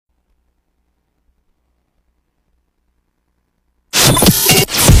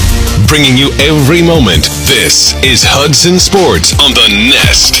bringing you every moment. This is Hudson Sports on the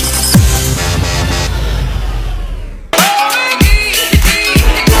Nest.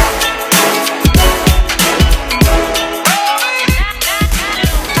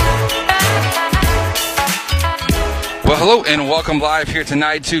 Well, hello and welcome live here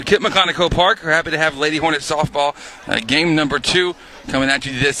tonight to Kip McConaughey Park. We're happy to have Lady Hornet softball game number 2 coming at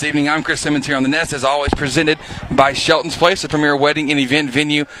you this evening. I'm Chris Simmons here on the Nest, as always presented by Shelton's Place, the premier wedding and event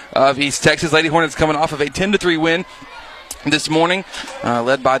venue of East Texas. Lady Hornets coming off of a 10-3 win this morning,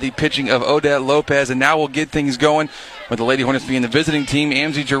 led by the pitching of Odette Lopez, and now we'll get things going with the Lady Hornets being the visiting team.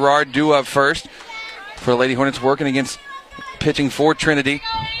 Amzie Gerard due up first for the Lady Hornets, working against pitching for Trinity.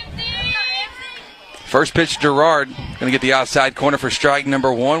 First pitch, Gerard going to get the outside corner for strike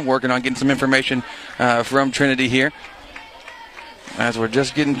number 1. Working on getting some information from Trinity here as we're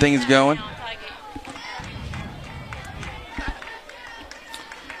just getting things going.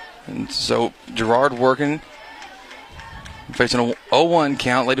 And so Gerard working, facing a 0-1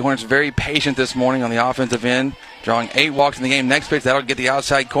 count. Lady Hornets very patient this morning on the offensive end, drawing 8 walks in the game. Next pitch, that'll get the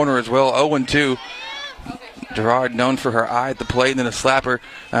outside corner as well, 0-2. Gerard known for her eye at the plate, and then a slapper,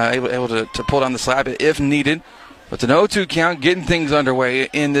 able to pull down the slap if needed. But it's an 0-2 count, getting things underway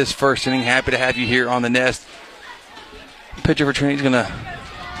in this first inning. Happy to have you here on the Nest. Pitcher for Trinity's going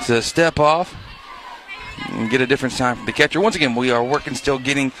to step off and get a different sign from the catcher. Once again, we are working, still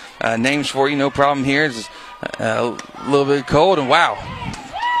getting names for you. No problem here. It's a little bit cold, and wow.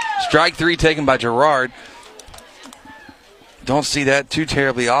 Strike 3 taken by Gerard. Don't see that too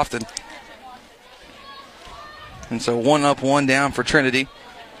terribly often. And so 1 up, 1 down for Trinity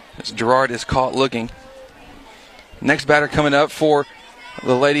as Gerard is caught looking. Next batter coming up for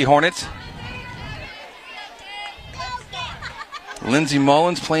the Lady Hornets, Lindsey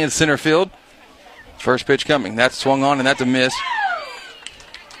Mullins playing center field. First pitch coming. That's swung on, and that's a miss.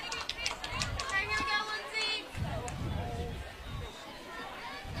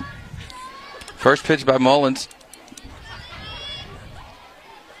 First pitch by Mullins.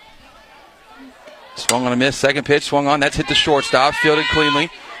 Swung on a miss. Second pitch swung on. That's hit the shortstop. Fielded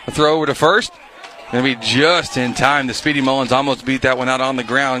cleanly. A throw over to first. Going to be just in time. The speedy Mullins almost beat that one out on the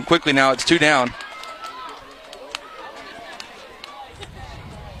ground. Quickly now it's 2 down.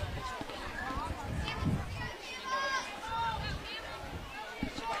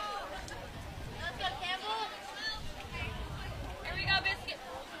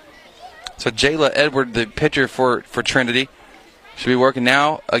 So Jayla Edward, the pitcher for Trinity, should be working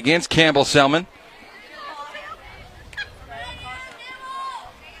now against Campbell Selman.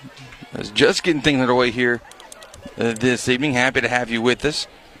 Just getting things underway here this evening. Happy to have you with us.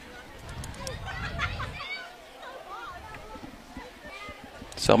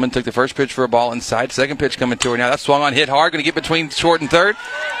 Selman took the first pitch for a ball inside. Second pitch coming to her now. That swung on, hit hard. Going to get between short and third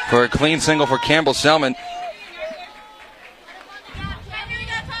for a clean single for Campbell Selman.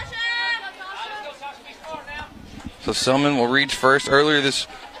 So Selman will reach first. Earlier this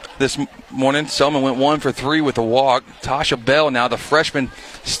morning, Selman went 1 for 3 with a walk. Tasha Bell now, the freshman,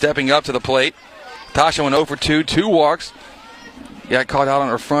 stepping up to the plate. Tasha went 0 for 2, 2 walks. Got caught out on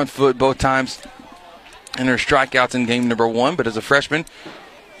her front foot both times in her strikeouts in game number 1. But as a freshman,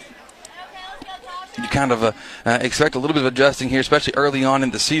 you kind of expect a little bit of adjusting here, especially early on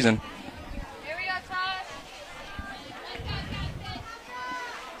in the season.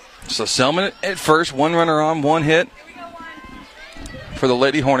 So Selman at first, 1 runner on, 1 hit for the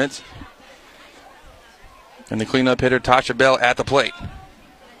Lady Hornets. And the cleanup hitter, Tasha Bell, at the plate.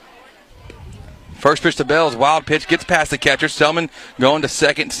 First pitch to Bell is wild pitch, gets past the catcher. Selman going to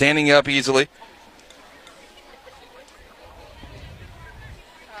second, standing up easily.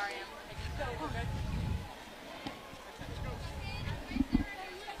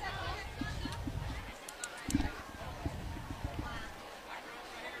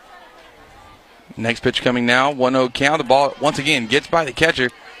 Next pitch coming now, 1-0 count. The ball once again gets by the catcher.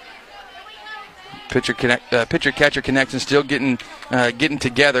 Pitcher-catcher connection still getting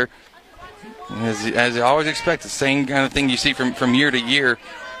together. As I always expect, the same kind of thing you see from year to year.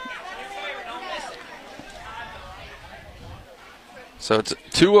 So it's a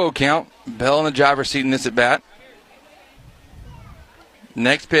 2-0 count. Bell in the driver's seat in this at bat.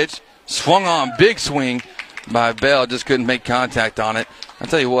 Next pitch, swung on, big swing by Bell. Just couldn't make contact on it. I'll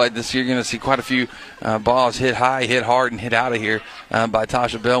tell you what, this year you're going to see quite a few balls hit high, hit hard, and hit out of here by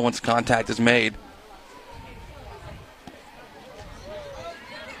Tasha Bell once contact is made.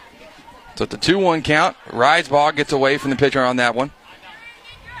 So it's a 2-1 count. Rise ball gets away from the pitcher on that one.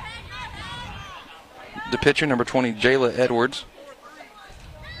 The pitcher, number 20, Jayla Edwards.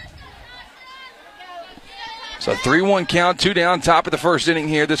 So 3-1 count, 2 down, top of the first inning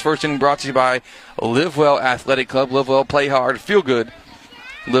here. This first inning brought to you by Live Well Athletic Club. Live Well, play hard, feel good.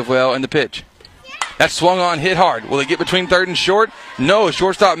 Live Well in the pitch. That's swung on, hit hard. Will it get between third and short? No,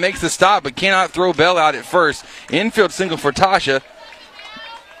 shortstop makes the stop but cannot throw Bell out at first. Infield single for Tasha.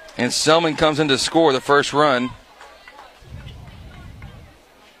 And Selman comes in to score the first run.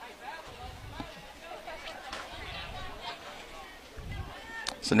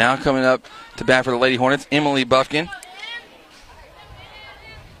 So now coming up to bat for the Lady Hornets, Emily Buffkin.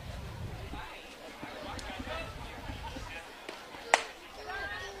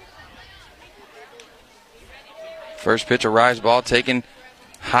 First pitch, a rise ball, taken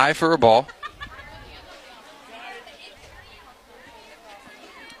high for a ball.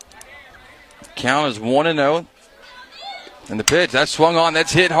 Count is 1-0. And the pitch, that's swung on,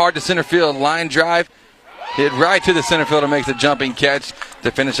 that's hit hard to center field. Line drive, hit right to the center fielder, makes a jumping catch to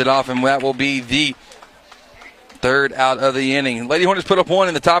finish it off, and that will be the third out of the inning. Lady Hornets put up one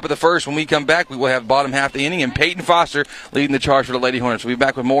in the top of the first. When we come back, we will have bottom half of the inning, and Peyton Foster leading the charge for the Lady Hornets. We'll be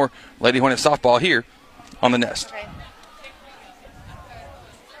back with more Lady Hornets softball here on the Nest.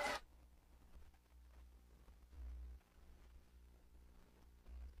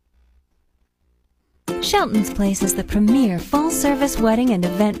 Shelton's Place is the premier full-service wedding and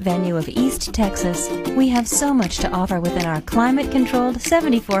event venue of East Texas. We have so much to offer within our climate-controlled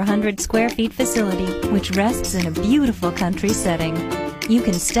 7,400 square feet facility, which rests in a beautiful country setting. You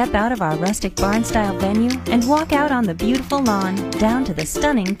can step out of our rustic barn-style venue and walk out on the beautiful lawn, down to the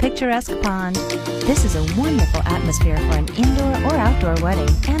stunning picturesque pond. This is a wonderful atmosphere for an indoor or outdoor wedding,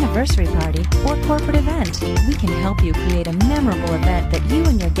 anniversary party, or corporate event. We can help you create a memorable event that you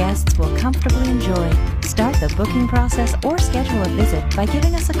and your guests will comfortably enjoy. Start the booking process or schedule a visit by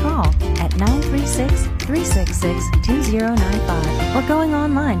giving us a call at 936-366-2095 or going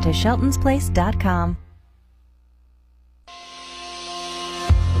online to sheltonsplace.com.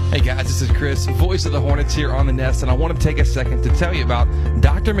 Hey guys, this is Chris, voice of the Hornets here on the Nest, and I want to take a second to tell you about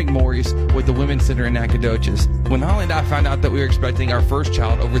Dr. McMorris with the Women's Center in Nacogdoches. When Holly and I found out that we were expecting our first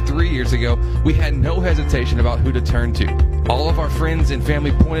child over 3 years ago, we had no hesitation about who to turn to. All of our friends and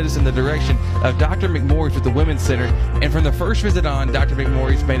family pointed us in the direction of Dr. McMorris with the Women's Center, and from the first visit on, Dr.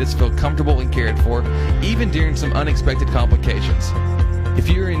 McMorris made us feel comfortable and cared for, even during some unexpected complications. If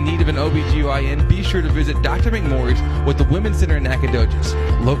you're in need of an OBGYN, be sure to visit Dr. McMorris with the Women's Center in Nacogdoches.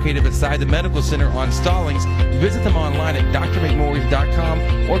 Located beside the Medical Center on Stallings, visit them online at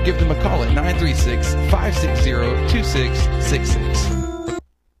drmcmorris.com or give them a call at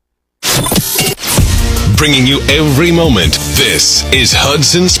 936-560-2666. Bringing you every moment, this is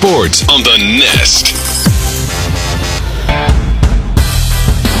Hudson Sports on the Nest.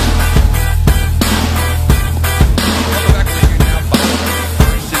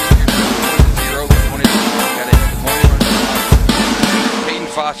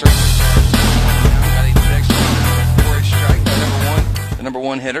 The number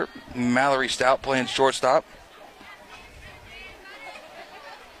one hitter, Mallory Stout, playing shortstop.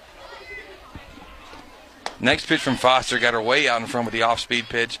 Next pitch from Foster, got her way out in front with the off-speed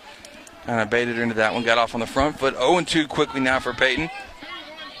pitch. Kind of baited her into that one, got off on the front foot. 0-2 quickly now for Peyton.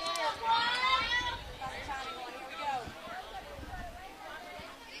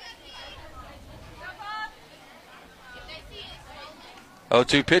 Oh,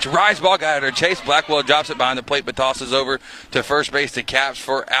 2 pitch, rise ball, got her chase. Blackwell drops it behind the plate, but tosses over to first base to Caps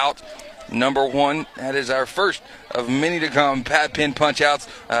for out number 1. That is our first of many to come. Pat Penn punch outs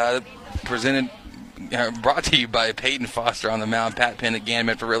brought to you by Peyton Foster on the mound. Pat Penn again,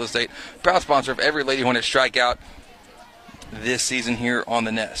 Metro Real Estate, proud sponsor of every Lady Hornet strikeout this season here on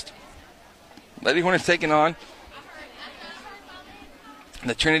the Nest. Lady Hornets taking on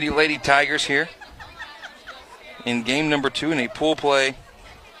the Trinity Lady Tigers here in game number 2 in a pool play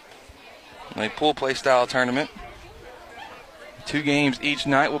style tournament. 2 games each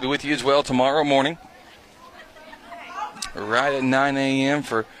night. We'll be with you as well tomorrow morning, right at 9 a.m.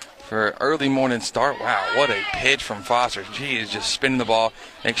 for early morning start. Wow, what a pitch from Foster. She is just spinning the ball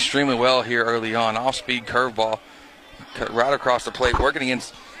extremely well here early on. Off-speed curveball cut right across the plate, working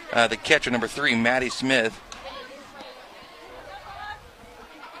against the catcher, number 3, Maddie Smith.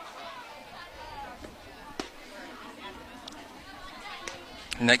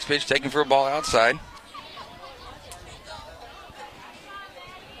 Next pitch taken for a ball outside.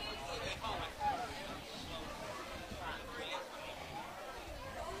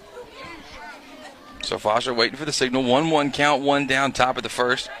 So Foster waiting for the signal. 1-1 count, 1 down, top of the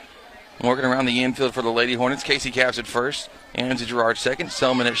first. Working around the infield for the Lady Hornets. Casey Caps at first. Angie Gerard second.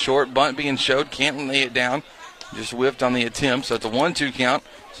 Selman at short. Bunt being showed. Can't lay it down. Just whiffed on the attempt. So it's a 1-2 count.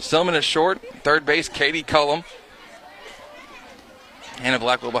 So Silman is short. Third base, Katie Cullum. Hannah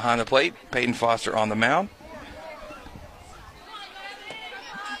Blackwell behind the plate. Peyton Foster on the mound.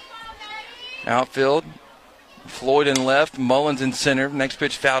 Outfield, Floyd in left, Mullins in center. Next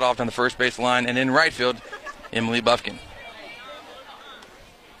pitch fouled off on the first base line. And in right field, Emily Buffkin.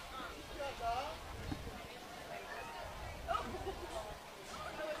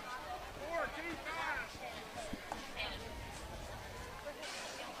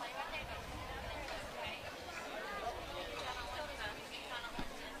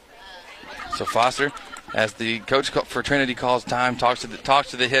 So Foster, as the coach for Trinity calls time, talks to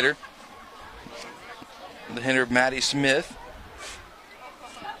the hitter. The hitter, Maddie Smith.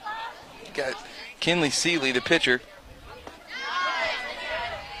 Got Kinley Seeley, the pitcher.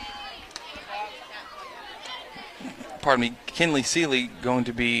 Pardon me, Kinley Seeley going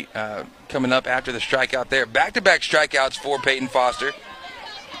to be coming up after the strikeout there. Back-to-back strikeouts for Peyton Foster.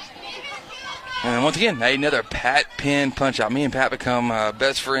 And once again, another Pat Penn punch-out. Me and Pat become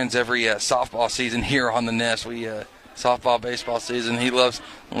best friends every softball season here on the Nest. We softball, baseball season. He loves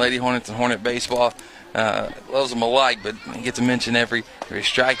Lady Hornets and Hornet baseball. Loves them alike, but he gets a mention every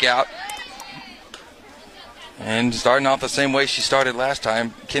strikeout. And starting off the same way she started last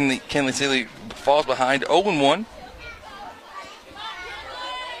time, Kinley Seeley falls behind 0-1.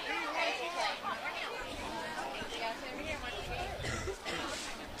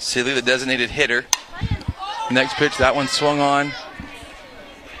 Seeley, the designated hitter. Next pitch, that one swung on.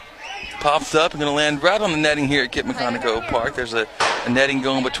 Pops up and going to land right on the netting here at Kip McConaughey Park. There's a netting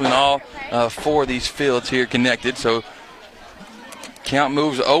going between all four of these fields here connected. So count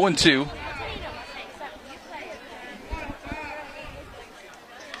moves 0-2.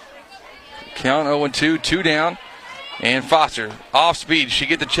 Count 0-2, 2 down. And Foster off speed. She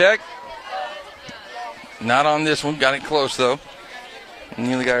get the check? Not on this one. Got it close though.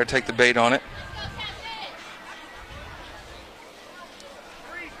 Nearly got her to take the bait on it.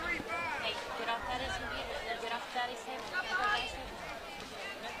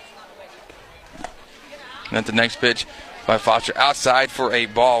 And at the next pitch by Foster outside for a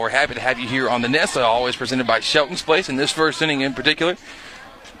ball. We're happy to have you here on the Nest, always presented by Shelton's Place. In this first inning in particular,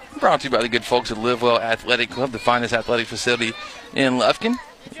 brought to you by the good folks at Live Well Athletic Club, the finest athletic facility in Lufkin.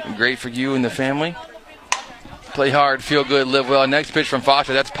 Great for you and the family. Play hard, feel good, live well. Next pitch from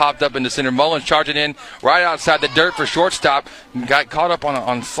Foster. That's popped up into center. Mullins charging in right outside the dirt for shortstop. Got caught up on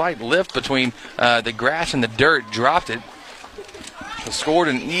a slight lift between the grass and the dirt. Dropped it. So scored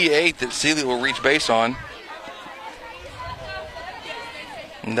an E8 that Seeley will reach base on.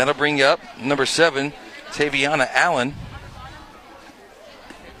 And that'll bring up number 7, Taviana Allen.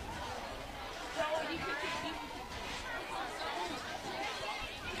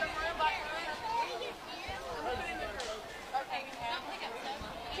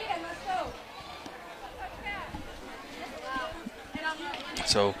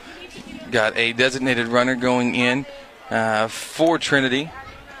 So got a designated runner going in for Trinity.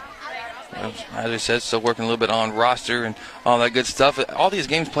 As I said, still working a little bit on roster and all that good stuff. All these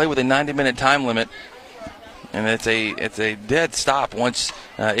games play with a 90-minute time limit, and it's a dead stop once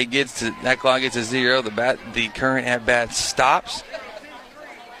it gets to that clock gets to 0. The current at bat stops,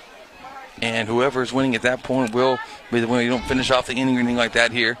 and whoever's winning at that point will be the winner. You don't finish off the inning or anything like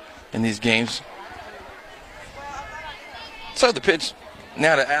that here in these games. So the pitch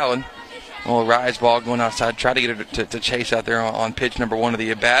now to Allen. A little rise ball going outside. Try to get her to chase out there on pitch number 1 of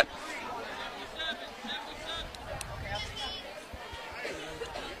the at-bat.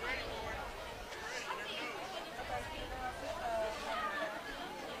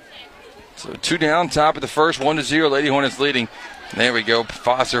 So 2 down, top of the first, 1-0. Lady Hornets leading. There we go.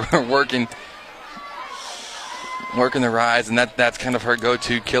 Foster working the rise, and that's kind of her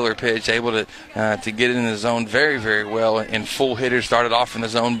go-to killer pitch. Able to get it in the zone very, very well. And full hitters started off in the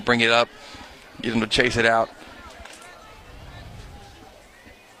zone, bring it up, get them to chase it out.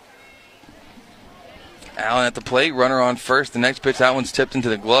 Allen at the plate, runner on first. The next pitch, that one's tipped into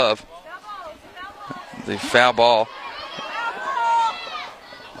the glove. The foul ball.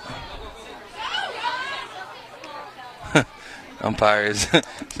 Umpires.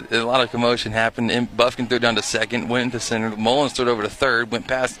 A lot of commotion happened. Buffkin threw down to second, went into center. Mullins threw it over to third, went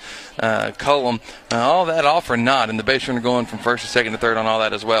past Cullum. All for naught, and the base runner going from first to second to third on all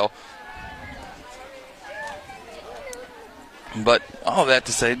that as well. But all that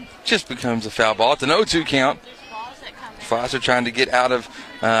to say, just becomes a foul ball. It's an 0-2 count. Foster trying to get out of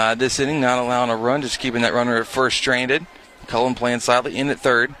this inning, not allowing a run, just keeping that runner at first stranded. Cullum playing silently in at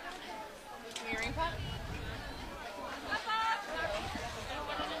third.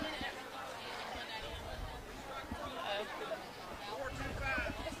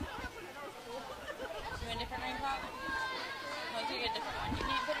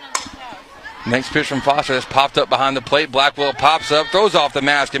 Next pitch from Foster that's popped up behind the plate. Blackwell pops up, throws off the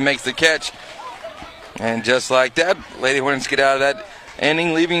mask, and makes the catch. And just like that, Lady Hornets get out of that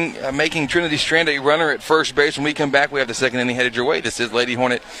inning, making Trinity Strand a runner at first base. When we come back, we have the second inning headed your way. This is Lady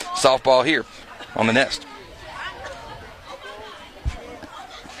Hornet softball here on the Nest.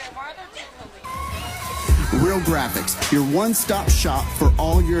 Real Graphics, your one-stop shop for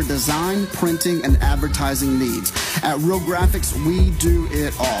all your design, printing, and advertising needs. At Real Graphics, we do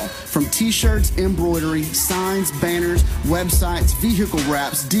it all. From t-shirts, embroidery, signs, banners, websites, vehicle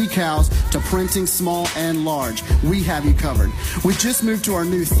wraps, decals, to printing small and large. We have you covered. We just moved to our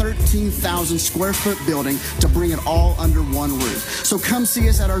new 13,000 square foot building to bring it all under one roof. So come see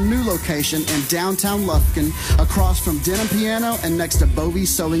us at our new location in downtown Lufkin, across from Denim Piano and next to Bovie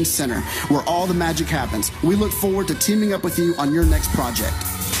Sewing Center, where all the magic happens. We look forward to teaming up with you on your next project.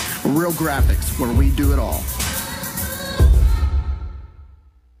 Real Graphics, where we do it all.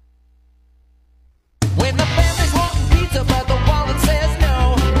 When the family's wanting pizza, but the wallet says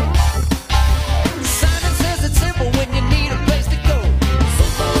no. Simon says it's simple when you need a place to go.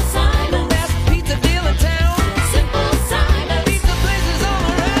 Simple Simon, best pizza deal in town. Simple Simon, pizza places all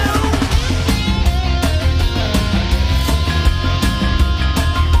around.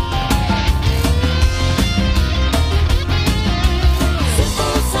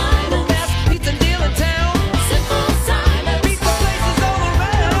 Simple Simon, best pizza deal in town. Simple Simon, pizza places all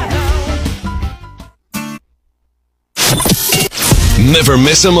around. Never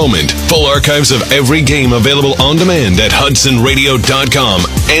miss a moment. Full archives of every game available on demand at HudsonRadio.com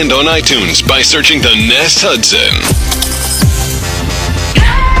and on iTunes by searching The Nest Hudson.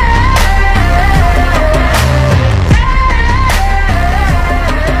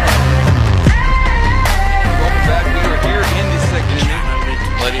 Welcome back. We are here in the second inning.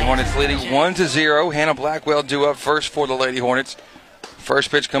 Lady Hornets leading 1-0. Hannah Blackwell due up first for the Lady Hornets.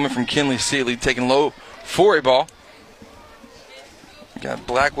 First pitch coming from Kinley Seeley, taking low for a ball. Got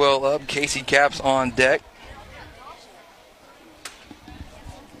Blackwell up, Casey Caps on deck.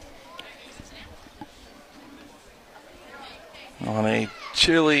 On a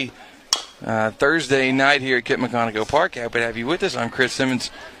chilly Thursday night here at Kit McConaughey Park, happy to have you with us. I'm Chris Simmons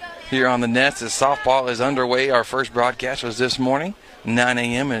here on the Nest as softball is underway. Our first broadcast was this morning, 9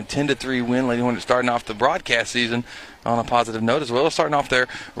 a.m. and a 10-3 win. Lady Hornets starting off the broadcast season on a positive note, as well as starting off their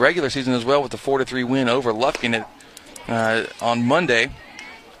regular season as well with the 4-3 win over Lufkin on Monday.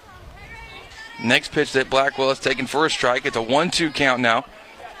 Next pitch that Blackwell is taking for a strike. It's a 1-2 count now.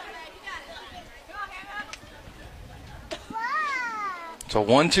 It's a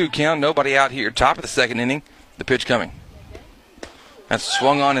 1-2 count. Nobody out here. Top of the second inning. The pitch coming. That's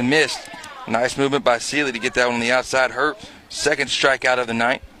swung on and missed. Nice movement by Seeley to get that one on the outside. Her second strikeout of the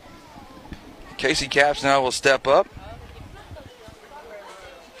night. Casey Caps now will step up.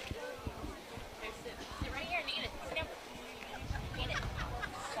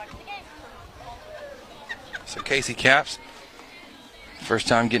 So Casey Caps, second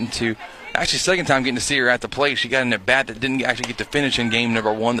time getting to see her at the plate. She got an at-bat that didn't actually get to finish in game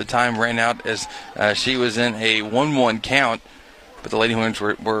number one. The time ran out as she was in a 1-1 count. But the Lady Hornets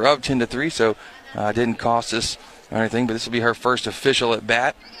were up 10-3, so it didn't cost us or anything. But this will be her first official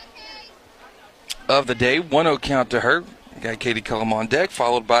at-bat of the day. 1-0 count to her. Got Katie Cullum on deck,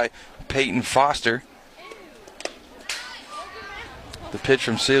 followed by Peyton Foster. The pitch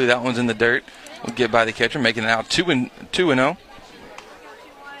from Seeley, that one's in the dirt. We'll get by the catcher, making it out 2-0.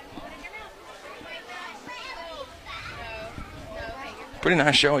 Pretty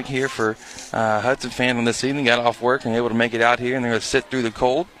nice showing here for Hudson fans on this evening. Got off work and able to make it out here, and they're going to sit through the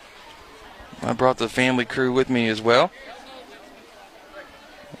cold. I brought the family crew with me as well.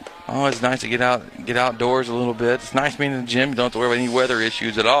 Oh, it's nice to get outdoors a little bit. It's nice being in the gym. You don't have to worry about any weather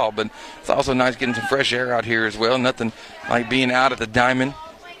issues at all. But it's also nice getting some fresh air out here as well. Nothing like being out at the Diamond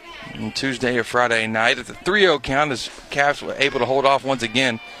on Tuesday or Friday night. It's a 3-0 count as Caps were able to hold off once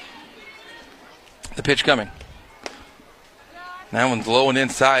again. The pitch coming. That one's low and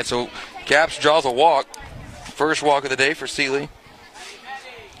inside, so Caps draws a walk. First walk of the day for Seeley.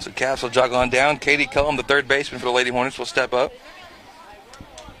 So Caps will jog on down. Katie Cullum, the third baseman for the Lady Hornets, will step up.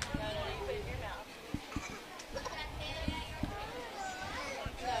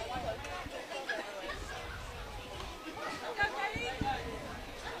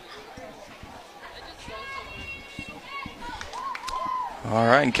 All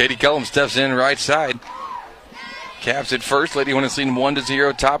right, and Katie Cullum steps in right side. Caps at first. Lady Hornets leading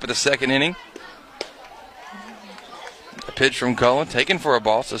 1-0, top of the second inning. A pitch from Cullum, taken for a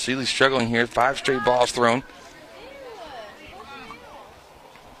ball. So Seeley's struggling here. 5 straight balls thrown.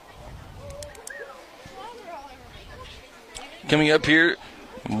 Coming up here,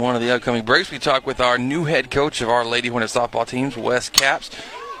 one of the upcoming breaks, we talk with our new head coach of our Lady Hornet softball teams, Wes Capps.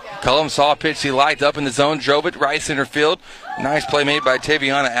 Cullum saw a pitch he liked up in the zone, drove it right center field. Nice play made by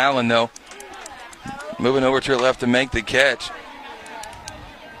Taviana Allen, though. Moving over to her left to make the catch.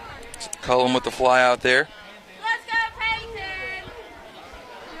 Cullum with the fly out there. Let's go, Peyton!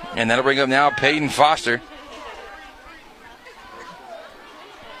 And that'll bring up now Peyton Foster.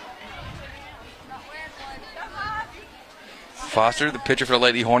 Foster, the pitcher for the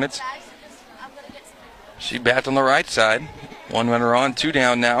Lady Hornets. She bats on the right side. One runner on, 2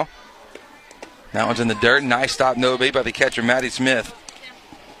 down now. That one's in the dirt. Nice stop, no bait by the catcher, Maddie Smith.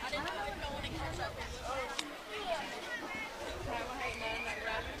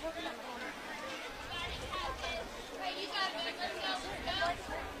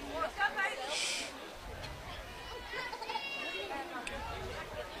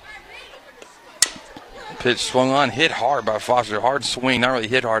 Pitch swung on, hit hard by Foster. Hard swing, not really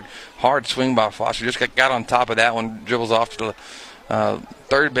hit hard. Hard swing by Foster. Just got on top of that one. Dribbles off to the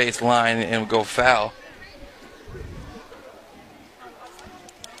third base line and would go foul.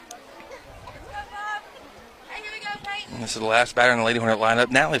 And this is the last batter in the Lady Hornet lineup.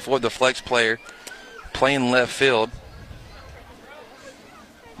 Natalie Floyd, the flex player, playing left field.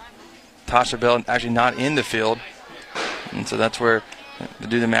 Tasha Bell actually not in the field. And so that's where to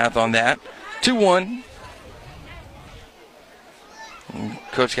do the math on that. 2-1.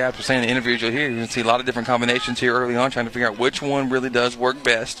 Coach Capps was saying in the interviews you'll hear, you're going to see a lot of different combinations here early on, trying to figure out which one really does work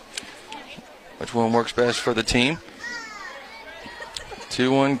best. Which one works best for the team.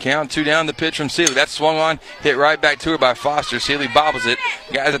 2-1 count, 2 down the pitch from Seeley. That swung on, hit right back to her by Foster. Seeley bobbles it.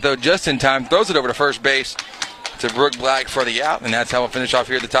 Guys that though just in time, throws it over to first base to Brooke Black for the out. And that's how we'll finish off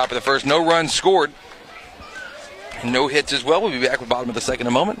here at the top of the first. No runs scored. And no hits as well. We'll be back with bottom of the second in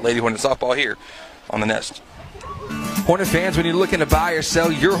a moment. Lady Hornet softball here on the Nest. Hornet fans, when you're looking to buy or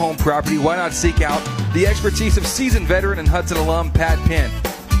sell your home property, why not seek out the expertise of seasoned veteran and Hudson alum Pat Penn.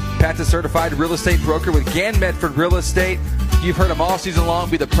 Pat's a certified real estate broker with Gann Medford Real Estate. You've heard him all season long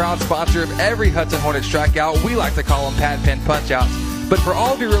be the proud sponsor of every Hudson Hornet strikeout. We like to call them Pat Penn punch-outs. But for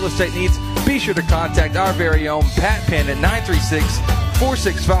all of your real estate needs, be sure to contact our very own Pat Penn at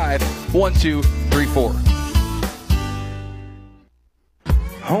 936-465-1234.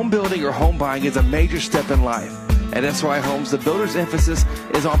 Home building or home buying is a major step in life. At SY Homes, the builder's emphasis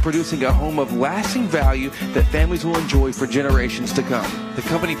is on producing a home of lasting value that families will enjoy for generations to come. The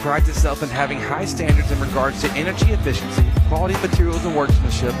company prides itself in having high standards in regards to energy efficiency, quality materials and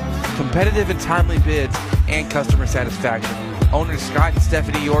workmanship, competitive and timely bids, and customer satisfaction. Owners Scott and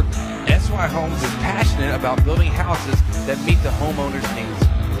Stephanie York, SY Homes is passionate about building houses that meet the homeowner's needs.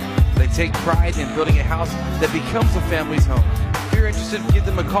 They take pride in building a house that becomes a family's home. If you're interested, give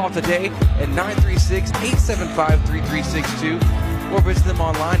them a call today at 936-875-3362 or visit them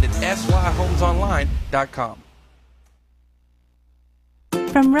online at syhomesonline.com.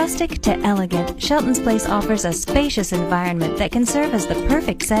 From rustic to elegant, Shelton's Place offers a spacious environment that can serve as the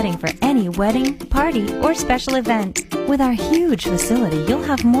perfect setting for any wedding, party, or special event. With our huge facility, you'll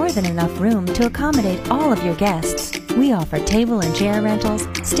have more than enough room to accommodate all of your guests. We offer table and chair rentals,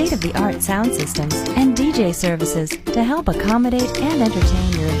 state-of-the-art sound systems, and DJ services to help accommodate and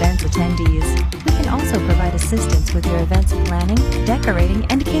entertain your event's attendees. We can also provide assistance with your event's planning, decorating,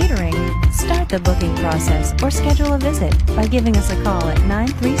 and catering. Start the booking process or schedule a visit by giving us a call at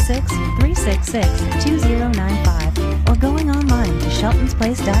 936-366-2095 or going online to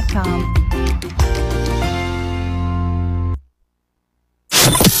sheltonsplace.com.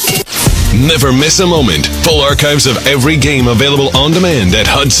 Never miss a moment. Full archives of every game available on demand at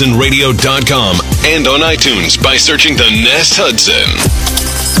HudsonRadio.com and on iTunes by searching the Nest Hudson.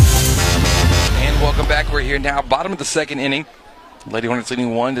 And welcome back. We're here now, bottom of the second inning. Lady Hornets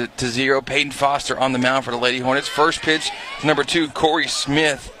leading 1-0. Peyton Foster on the mound for the Lady Hornets. First pitch, number 2, Corey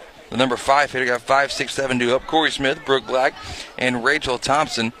Smith. The number 5 hitter got 5, 6, 7 due up. Corey Smith, Brooke Black, and Rachel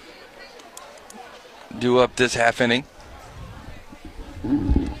Thompson due up this half inning.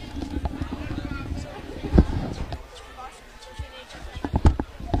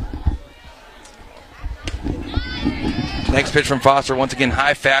 Next pitch from Foster, once again,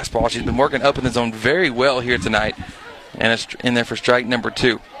 high fastball. She's been working up in the zone very well here tonight. And it's in there for strike number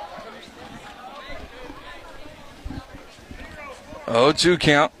 2. 0-2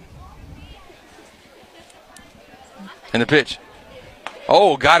 count. And the pitch.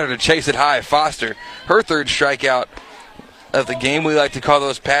 Oh, got her to chase it high. Foster, her third strikeout of the game. We like to call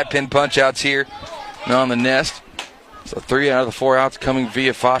those Pat Penn punch-outs here on the Nest. So 3 out of the 4 outs coming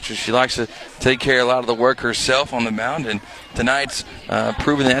via Foster. She likes to take care of a lot of the work herself on the mound, and tonight's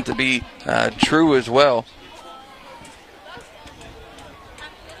proving that to be true as well.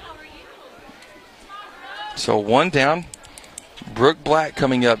 So 1 down. Brooke Black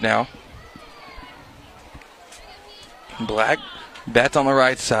coming up now. Black bats on the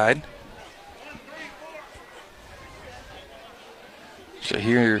right side. So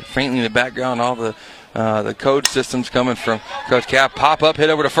here faintly in the background, all the code systems coming from Coach Cap. Pop up,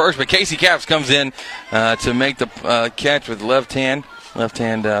 hit over to first, but Casey Caps comes in to make the catch with left hand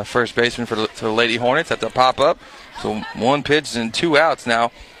first baseman for the Lady Hornets at the pop up. So 1 pitch and 2 outs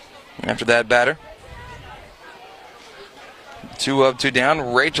now after that batter. 2 up, 2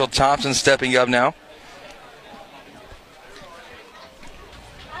 down. Rachel Thompson stepping up now.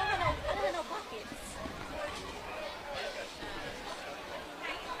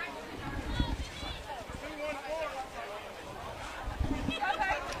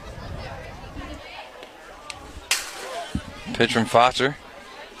 Pitch from Foster.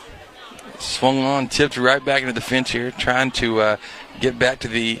 Swung on, tipped right back into the fence here, trying to get back to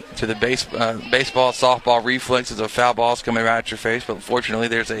the baseball, softball reflexes of foul balls coming right at your face. But unfortunately,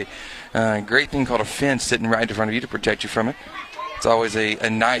 there's a great thing called a fence sitting right in front of you to protect you from it. It's always a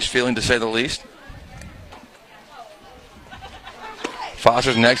nice feeling, to say the least.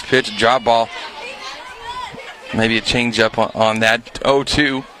 Foster's next pitch, drop ball. Maybe a change up on that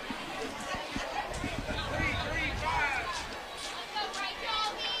 0-2.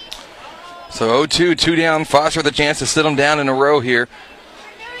 So 0-2, 2 down. Foster with a chance to sit them down in a row here.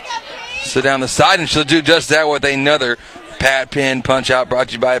 Sit down the side, and she'll do just that with another Pat Penn punch out, brought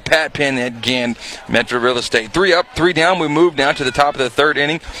to you by Pat Penn again, Metro Real Estate. 3 up, 3 down. We move now to the top of the 3rd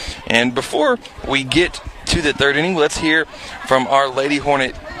inning. And before we get to the 3rd inning, let's hear from our Lady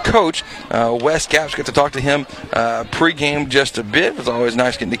Hornet coach, Wes Caps. Got to talk to him pregame just a bit. It was always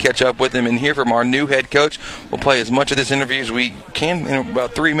nice getting to catch up with him and hear from our new head coach. We'll play as much of this interview as we can in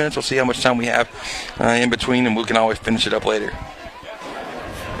about 3 minutes. We'll see how much time we have in between, and we can always finish it up later.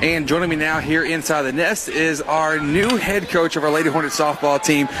 And joining me now here inside the nest is our new head coach of our Lady Hornet softball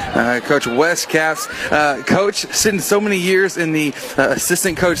team, Coach Wes Caps. Coach, sitting so many years in the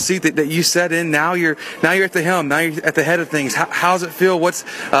assistant coach seat that you sat in, now you're at the helm, now you're at the head of things. How's it feel? What's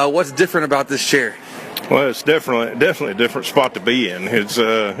different about this chair? Well, it's definitely a different spot to be in. It's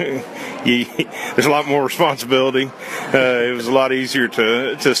there's a lot more responsibility. It was a lot easier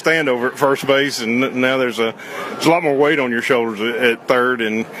to stand over at first base, and now there's a lot more weight on your shoulders at third,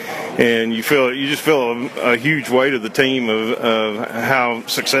 and you just feel a huge weight of the team of how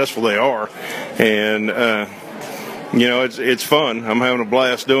successful they are, and it's fun. I'm having a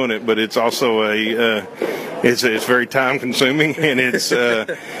blast doing it, but it's also it's very time consuming, and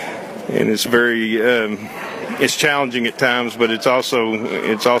it's very it's challenging at times, but it's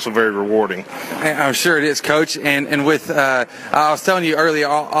also very rewarding. I'm sure it is, Coach. And with I was telling you earlier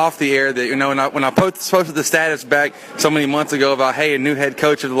off the air that when I posted the status back so many months ago about, hey, a new head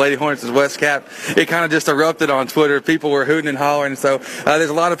coach of the Lady Hornets is Wes Cap, it kind of just erupted on Twitter. People were hooting and hollering. So there's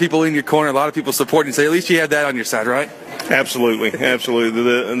a lot of people in your corner, a lot of people supporting. So at least you have that on your side, right? Absolutely.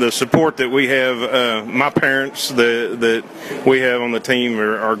 The support that we have, my parents that we have on the team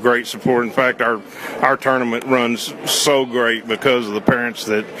are great support. In fact, our tournament runs so great because of the parents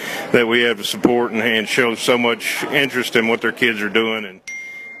that we have to support and show so much interest in what their kids are doing,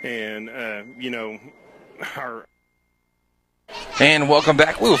 And welcome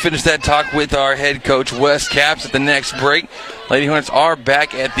back. We will finish that talk with our head coach, Wes Caps, at the next break. Lady Hornets are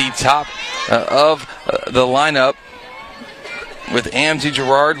back at the top of the lineup, with Amzie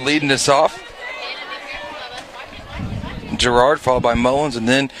Gerard leading us off. Gerard followed by Mullins, and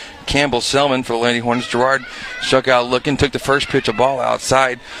then Campbell Selman for the Lady Hornets. Gerard struck out looking, took the first pitch, a ball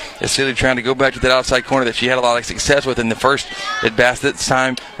outside. Celia trying to go back to that outside corner that she had a lot of success with in the first at bat. This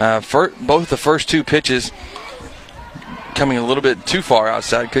time, both the first 2 pitches coming a little bit too far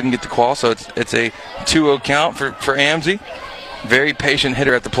outside, couldn't get the call, so it's a 2-0 count for Amzie. Very patient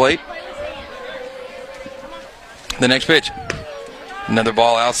hitter at the plate. The next pitch. Another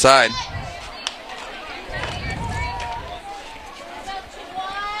ball outside.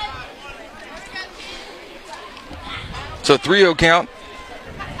 So 3-0 count.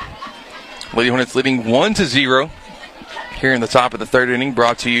 Lady Hornets leading 1-0 here in the top of the 3rd inning,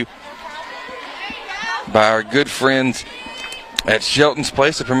 brought to you by our good friends at Shelton's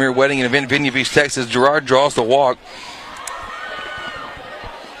Place, the premier wedding and event venue of East Texas. Gerard draws the walk.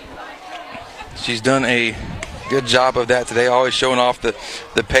 She's done a good job of that today, always showing off the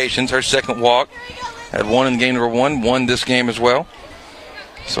patience. Her second walk, had 1 in game number 1, won this game as well.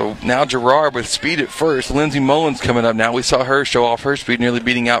 So now Gerard with speed at first. Lindsey Mullins coming up now. We saw her show off her speed, nearly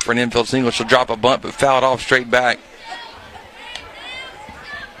beating out for an infield single. She'll drop a bunt, but foul it off straight back.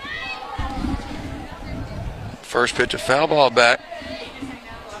 First pitch, a foul ball back.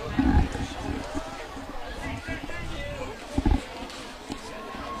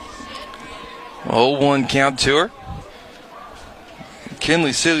 0-1 count to her.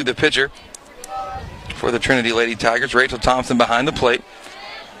 Kinley Seeley, the pitcher for the Trinity Lady Tigers. Rachel Thompson behind the plate.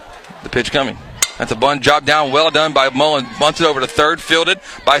 The pitch coming. That's a bunt, drop down, well done by Mullins. Bunts it over to third, fielded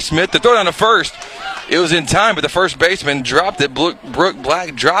by Smith. The throw down to first. It was in time, but the first baseman dropped it. Brooke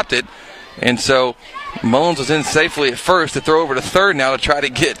Black dropped it. And so Mullins was in safely at first to throw over to third now to try to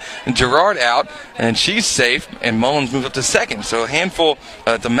get Gerard out. And she's safe, and Mullins moves up to second. So a handful,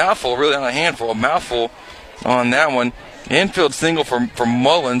 it's a mouthful, really not a handful, a mouthful on that one. Infield single for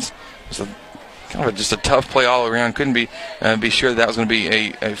Mullins. So kind of just a tough play all around. Couldn't be sure that was going to be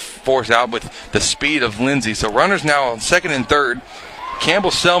a force out with the speed of Lindsay. So runners now on second and third.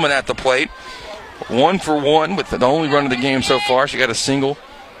 Campbell Selman at the plate. 1 for 1 with the only run of the game so far. She got a single.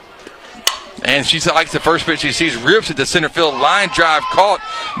 And she likes the first pitch she sees. Rips it to center field. Line drive caught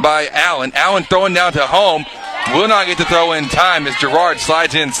by Allen. Allen throwing down to home. Will not get to throw in time as Gerard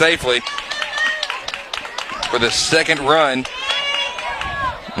slides in safely for the second run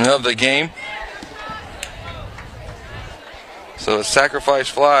of the game. So a sacrifice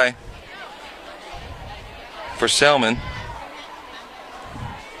fly for Selman.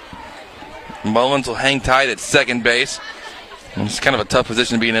 Mullins will hang tight at second base. And it's kind of a tough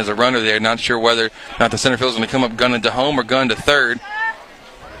position to be in as a runner there. Not sure whether or not the center field is going to come up gunning to home or gun to third.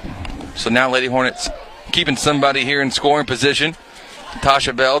 So now Lady Hornets keeping somebody here in scoring position.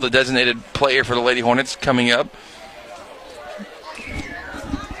 Tasha Bell, the designated player for the Lady Hornets, coming up.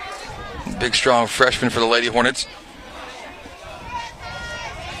 Big, strong freshman for the Lady Hornets.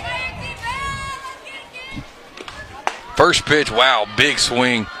 First pitch, wow, big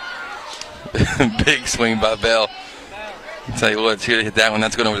swing. Big swing by Bell. I'll tell you what, it's here to hit that one.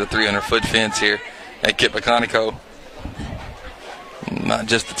 That's going over the 300-foot fence here at Kippaconeco. Not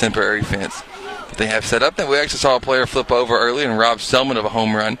just the temporary fence that they have set up. Then we actually saw a player flip over early and rob Selman of a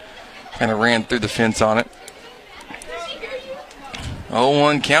home run. Kind of ran through the fence on it.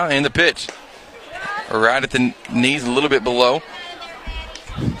 0-1 count and the pitch. Right at the knees, a little bit below.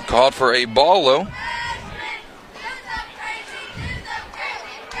 Called for a ball low.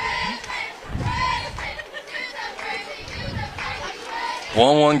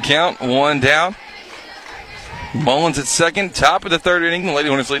 One count, one down. Mullins at second, top of the third inning. The Lady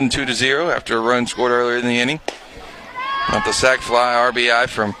Hornets leading 2-0 after a run scored earlier in the inning. Off the sac fly, RBI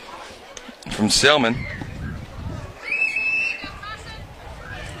from Selman.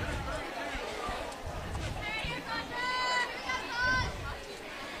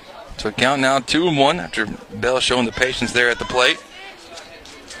 So count now 2-1 after Bell showing the patience there at the plate.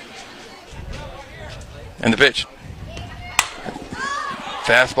 And the pitch.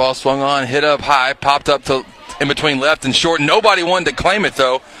 Fastball swung on, hit up high, popped up to in between left and short. Nobody wanted to claim it,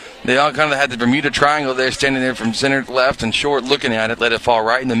 though. They all kind of had the Bermuda Triangle there, standing there from center to left and short, looking at it. Let it fall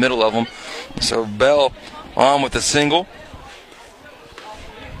right in the middle of them. So Bell on with the single.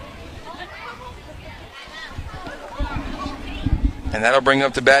 And that'll bring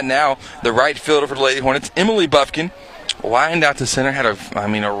up to bat now the right fielder for the Lady Hornets, Emily Buffkin. Lined out to center, had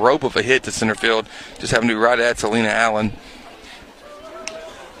a rope of a hit to center field. Just happened to be right at Selena Allen.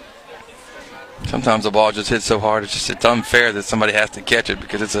 Sometimes the ball just hits so hard, it's unfair that somebody has to catch it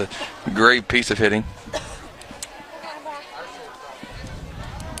because it's a great piece of hitting.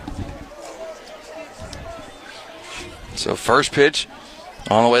 So first pitch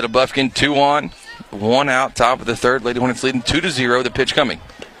on the way to Buffkin, 2 on, 1 out, top of the third. Lady Hornets leading 2-0. The pitch coming.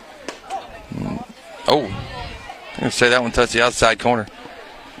 Oh, I'm going to say that one touched the outside corner.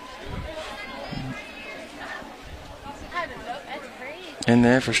 In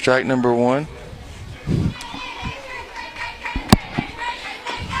there for strike number 1.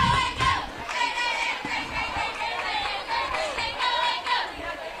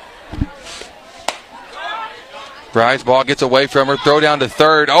 Rise ball gets away from her. Throw down to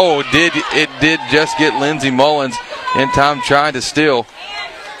third. Oh, it did just get Lindsay Mullins in time trying to steal.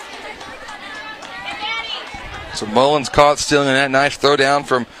 So Mullins caught stealing that nice throw down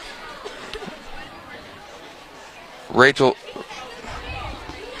from Rachel.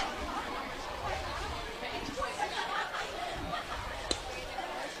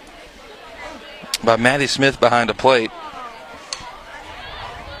 By Maddie Smith behind the plate.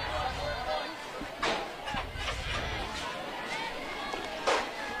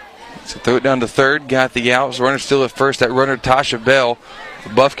 So throw it down to third, got the out. Runner still at first. That runner, Tasha Bell.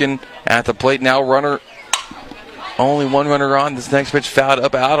 Buffkin at the plate now. Runner, only one runner on. This next pitch fouled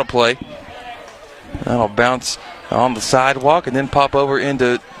up out of play. That'll bounce on the sidewalk and then pop over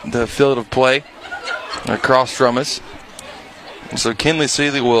into the field of play across from us. And so Kinley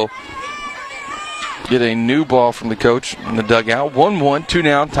Seeley will get a new ball from the coach in the dugout. 1-1, 2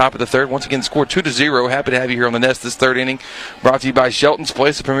 down, top of the third. Once again, score 2-0. Happy to have you here on the Nest this third inning. Brought to you by Shelton's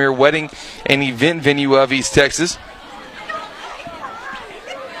Place, the premier wedding and event venue of East Texas.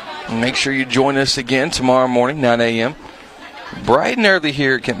 Make sure you join us again tomorrow morning, 9 a.m. Bright and early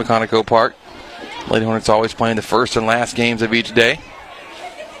here at Kent McConaughey Park. Lady Hornets always playing the first and last games of each day.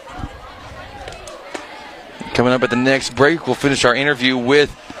 Coming up at the next break, we'll finish our interview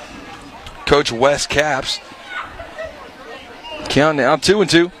with Coach Wes Capps. Count down,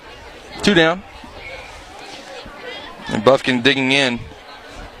 2-2. 2 down. And Bufkin digging in.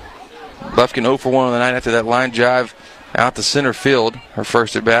 Bufkin 0 for 1 on the night after that line drive out to center field, her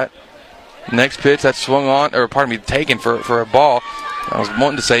first at bat. Next pitch, that's swung on, or pardon me, taken for a ball. I was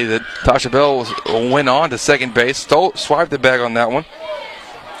wanting to say that Tasha Bell went on to second base, swiped the bag on that one.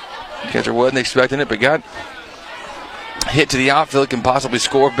 Catcher wasn't expecting it, but got hit to the outfield, can possibly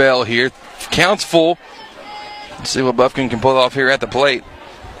score Bell here. Counts full. Let's see what Bufkin can pull off here at the plate.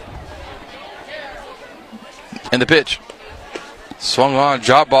 And the pitch. Swung on,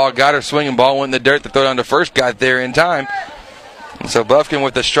 drop ball, got her swinging ball, went in the dirt. The throw down to first, got there in time. And so Bufkin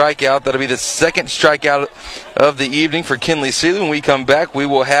with the strikeout. That'll be the second strikeout of the evening for Kinley Seeley. When we come back, we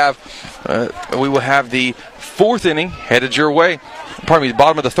will have the fourth inning headed your way. Pardon me, the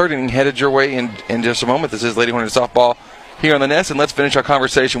bottom of the third inning headed your way in just a moment. This is Lady Hornet softball here on the Nest, and let's finish our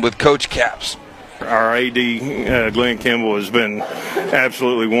conversation with Coach Capps. Our AD, Glenn Kimball, has been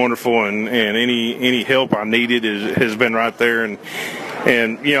absolutely wonderful, and any help I needed has been right there.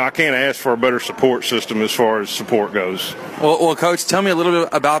 And you know, I can't ask for a better support system as far as support goes. Well, Coach, tell me a little bit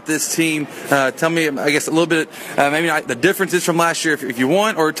about this team. Tell me, I guess, a little bit, maybe not the differences from last year, if you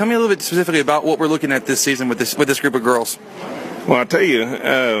want, or tell me a little bit specifically about what we're looking at this season with this group of girls. Well, I'll tell you,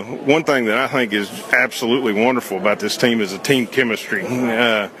 one thing that I think is absolutely wonderful about this team is the team chemistry.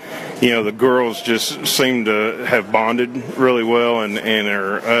 You know, the girls just seem to have bonded really well and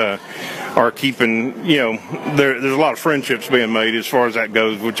are keeping, you know, there's a lot of friendships being made as far as that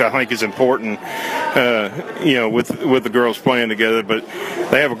goes, which I think is important, you know, with the girls playing together. But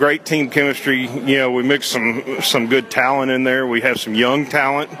they have a great team chemistry. You know, we mix some good talent in there. We have some young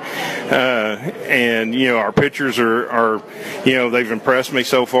talent. And, you know, our pitchers are you know, they've impressed me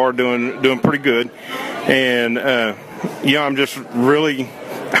so far, doing pretty good. And, you know, I'm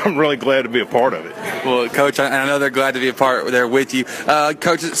really glad to be a part of it. Well, Coach, I know they're glad to be a part there with you.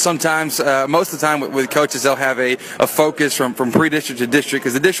 Coaches, sometimes, most of the time with coaches, they'll have a focus from pre-district to district,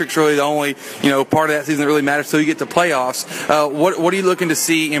 because the district's really the only, you know, part of that season that really matters until you get to playoffs. What are you looking to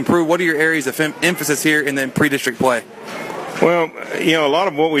see improve? What are your areas of emphasis here in the pre-district play? Well, you know, a lot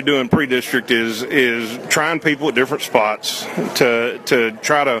of what we do in pre-district is trying people at different spots to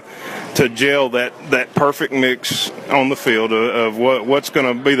try to gel that perfect mix on the field of what's going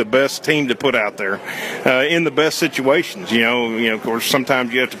to be the best team to put out there in the best situations. You know, of course,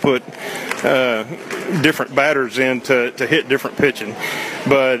 sometimes you have to put different batters in to hit different pitching,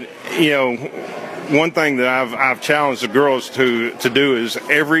 but you know, one thing that I've challenged the girls to do is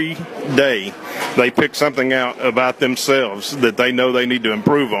every day they pick something out about themselves that they know they need to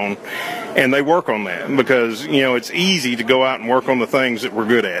improve on, and they work on that, because, you know, it's easy to go out and work on the things that we're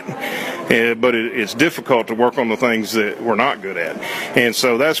good at, but it's difficult to work on the things that we're not good at. And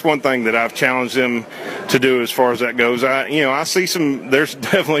so that's one thing that I've challenged them to do as far as that goes. I see there's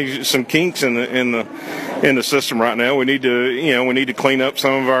definitely some kinks in the system right now. We need to clean up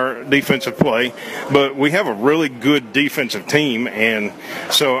some of our defensive play, but we have a really good defensive team, and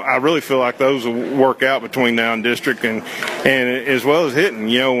so I really feel like those will work out between now and district, and as well as hitting.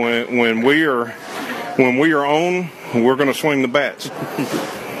 You know, when we are on, we're going to swing the bats.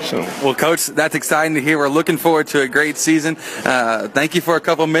 So. Well, Coach, that's exciting to hear. We're looking forward to a great season. Thank you for a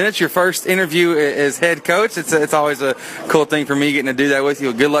couple minutes. Your first interview as head coach. It's always a cool thing for me getting to do that with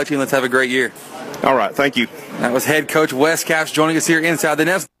you. Good luck to you, and let's have a great year. All right, thank you. That was head coach Wes Capps joining us here inside the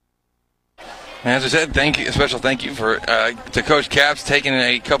Nest. As I said, special thank you to Coach Capps taking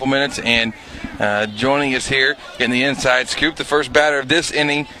a couple minutes and joining us here, getting the inside scoop. The first batter of this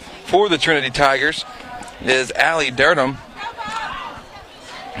inning for the Trinity Tigers is Allie Durham.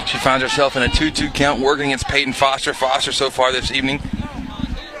 She finds herself in a 2-2 count, working against Peyton Foster. Foster so far this evening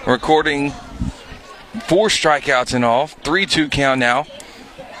recording 4 strikeouts in all, 3-2 count now.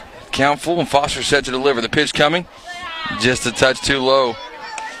 Count full, and Foster set to deliver. The pitch coming, just a touch too low.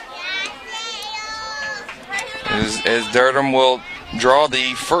 As Durham will draw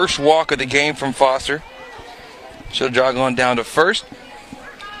the first walk of the game from Foster. She'll jog on down to first.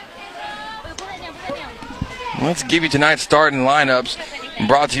 Let's give you tonight's starting lineups.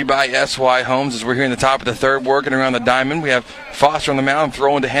 Brought to you by SY Homes as we're here in the top of the third working around the diamond. We have Foster on the mound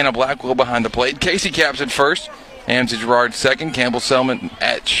throwing to Hannah Blackwell behind the plate. Casey Caps at first. Amzie Gerard second. Campbell Selman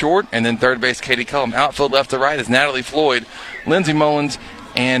at short. And then third base Katie Cullum. Outfield left to right is Natalie Floyd, Lindsey Mullins,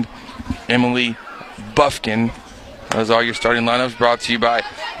 and Emily Buffkin. Those are your starting lineups brought to you by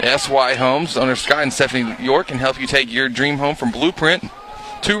SY Homes. Owner Scott and Stephanie York can help you take your dream home from blueprint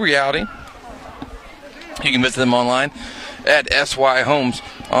to reality. You can visit them online at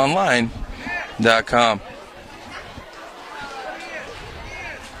syhomesonline.com.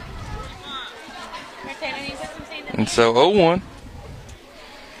 And so 0-1.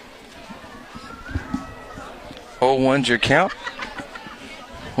 0-1's your count.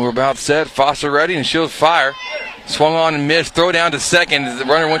 We're about set. Foster ready, and she'll fire. Swung on and missed. Throw down to second. The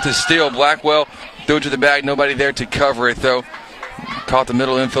runner went to steal. Blackwell threw it to the bag. Nobody there to cover it, though. Caught the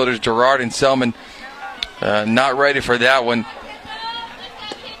middle infielders, Gerard and Selman. Not ready for that one.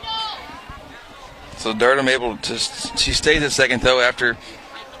 So Durham able to, she stays at second though after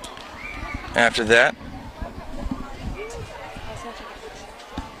that.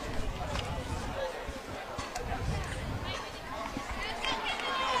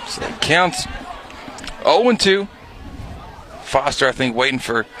 So it counts 0-2. Foster, I think, waiting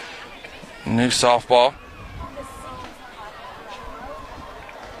for a new softball.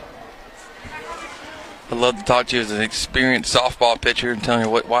 I'd love to talk to you as an experienced softball pitcher and tell you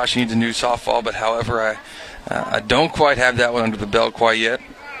why she needs a new softball, but however, I don't quite have that one under the belt quite yet.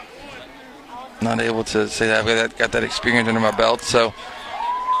 Not able to say that I've got that experience under my belt, so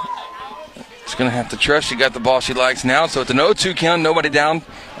just going to have to trust she got the ball she likes now. So it's an 0-2 count, nobody down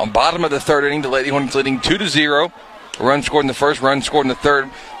on bottom of the third inning. The Lady Hornets leading 2-0. A run scored in the first, run scored in the third.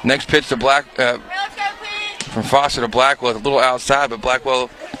 Next pitch to from Foster to Blackwell, a little outside, but Blackwell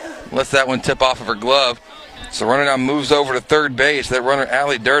lets that one tip off of her glove. So runner now moves over to third base. That runner,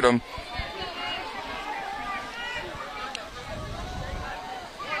 Allie Durham.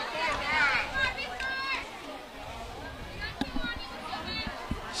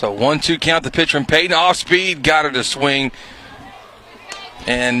 So 1-2 count. The pitch from Peyton. Off speed. Got her to swing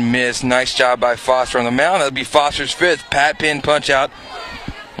and miss. Nice job by Foster on the mound. That'll be Foster's fifth. Pat Penn punch out.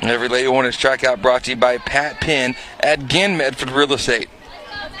 Every Lady Hornets strikeout brought to you by Pat Penn at Ginn Medford Real Estate.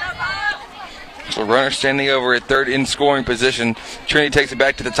 So runner standing over at third in scoring position. Trinity takes it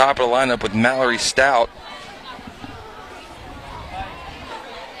back to the top of the lineup with Mallory Stout.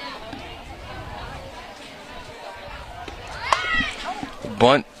 A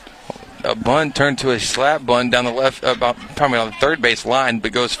bunt turned to a slap bunt down the left, probably on the third base line,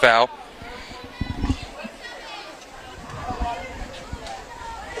 but goes foul.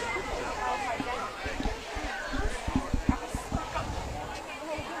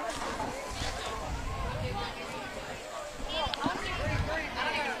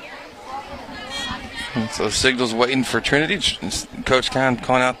 So signals waiting for Trinity. Coach Kahn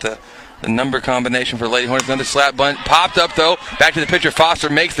calling out the number combination for Lady Hornets. Another slap bunt. Popped up, though. Back to the pitcher. Foster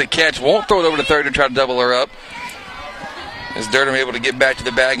makes the catch. Won't throw it over to third to try to double her up. As Durham able to get back to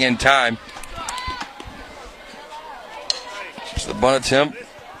the bag in time. So the bunt attempt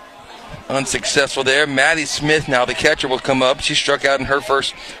unsuccessful there. Maddie Smith now, the catcher, will come up. She struck out in her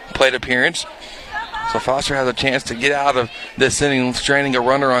first plate appearance. So Foster has a chance to get out of this inning, straining a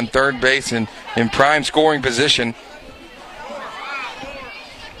runner on third base in prime scoring position.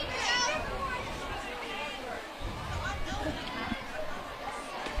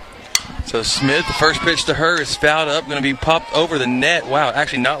 So Smith, the first pitch to her is fouled up, going to be popped over the net. Wow,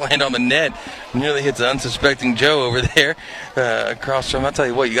 actually not land on the net. Nearly hits an unsuspecting Joe over there across from. I'll tell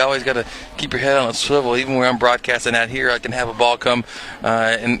you what, you always got to keep your head on a swivel. Even where I'm broadcasting out here, I can have a ball come.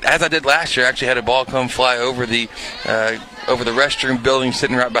 And as I did last year, I actually had a ball come fly over the restroom building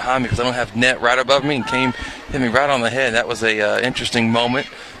sitting right behind me because I don't have net right above me, and hit me right on the head. That was a interesting moment,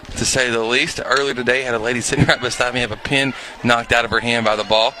 to say the least. Earlier today, had a lady sitting right beside me have a pin knocked out of her hand by the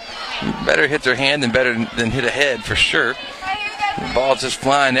ball. Better hits her hand than hit a head for sure. The ball's just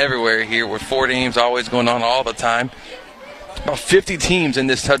flying everywhere here with 4 games always going on all the time. About 50 teams in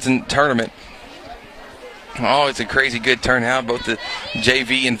this Hudson tournament. Always a crazy good turnout, both the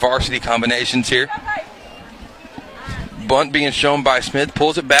JV and varsity combinations here. Bunt being shown by Smith,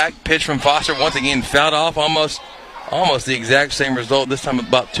 pulls it back, pitch from Foster, once again fouled off, almost the exact same result, this time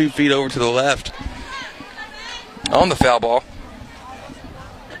about 2 feet over to the left on the foul ball.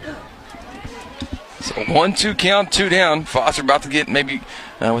 So 1-2 count, 2 down. Foster about to get maybe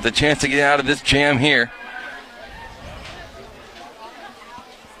with a chance to get out of this jam here.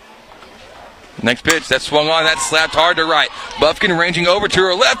 Next pitch, that swung on, that slapped hard to right. Buffkin ranging over to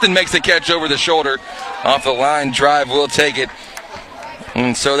her left and makes the catch over the shoulder. Off the line, drive will take it.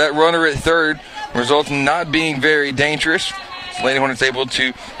 And so that runner at third results in not being very dangerous. Lady Hornets able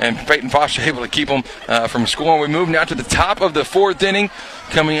to, and Peyton Foster able to keep them from scoring. We move now to the top of the fourth inning.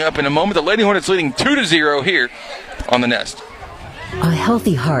 Coming up in a moment, the Lady Hornets leading 2-0 here on the Nest. A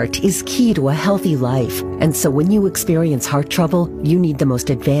healthy heart is key to a healthy life. And so when you experience heart trouble, you need the most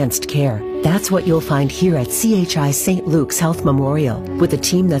advanced care. That's what you'll find here at CHI St. Luke's Health Memorial, with a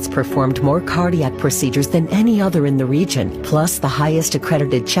team that's performed more cardiac procedures than any other in the region, plus the highest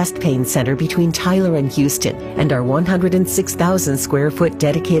accredited chest pain center between Tyler and Houston, and our 106,000 square foot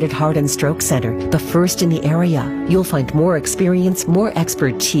dedicated heart and stroke center, the first in the area. You'll find more experience, more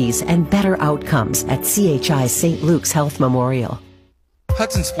expertise, and better outcomes at CHI St. Luke's Health Memorial.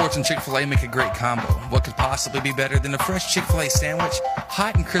 Hudson Sports and Chick-fil-A make a great combo. What could possibly be better than a fresh Chick-fil-A sandwich,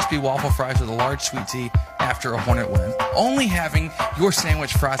 hot and crispy waffle fries with a large sweet tea after a Hornet win? Only having your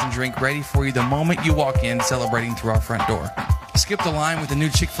sandwich, fries, and drink ready for you the moment you walk in, celebrating through our front door. Skip the line with the new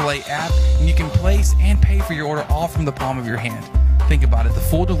Chick-fil-A app, and you can place and pay for your order all from the palm of your hand. Think about it, the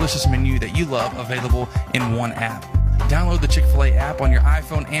full delicious menu that you love available in one app. Download the Chick-fil-A app on your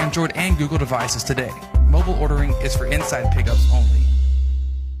iPhone, Android, and Google devices today. Mobile ordering is for inside pickups only.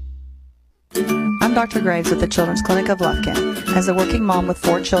 I'm Dr. Graves with the Children's Clinic of Lufkin. As a working mom with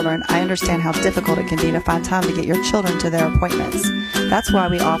 4 children, I understand how difficult it can be to find time to get your children to their appointments. That's why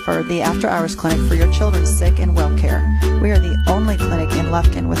we offer the after-hours clinic for your children's sick and well care. We are the only clinic in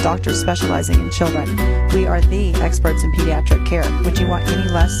Lufkin with doctors specializing in children. We are the experts in pediatric care. Would you want any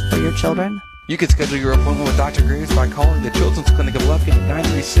less for your children? You can schedule your appointment with Dr. Graves by calling the Children's Clinic of Lufkin at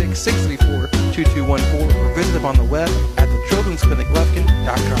 936-634-2214 or visit them on the web at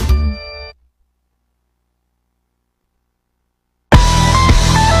thechildren'scliniclufkin.com.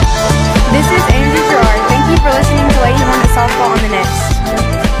 This is Andrew Gerard. Thank you for listening to Lady Hornet Softball on the Nest.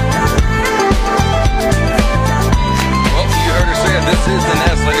 Well, you heard her say it. This is the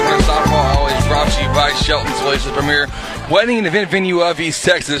Nest. Lady Hornet Softball always brought to you by Shelton's Place, the premier wedding and event venue of East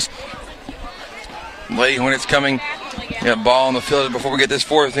Texas. Lady Hornets coming. Got ball on the field before we get this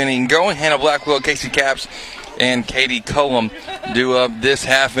fourth inning going. Hannah Blackwell, Casey Capps, and Katie Cullum do up this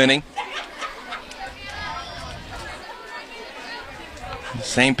half inning.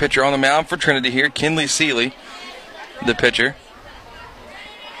 Same pitcher on the mound for Trinity here. Kinley Seeley, the pitcher.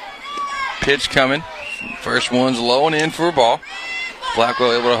 Pitch coming. First one's low and in for a ball.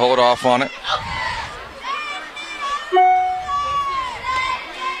 Blackwell able to hold off on it.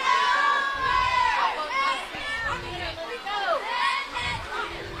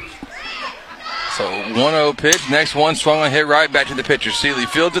 So 1-0 pitch. Next one swung on, hit right back to the pitcher. Seeley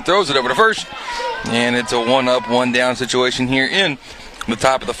fields it, throws it over to first. And it's a 1-up, 1-down situation here in the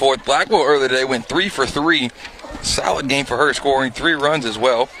top of the fourth. Blackwell earlier today went 3 for 3. Solid game for her, scoring 3 runs as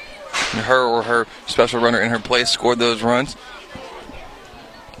well. Her or her special runner in her place scored those runs.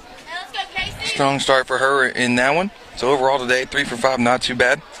 Strong start for her in that one. So overall today, 3 for 5, not too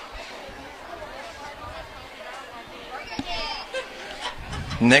bad.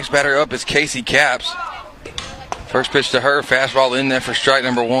 Next batter up is Casey Capps. First pitch to her, fastball in there for strike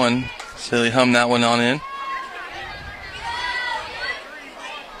number 1. Seeley hummed that one on in.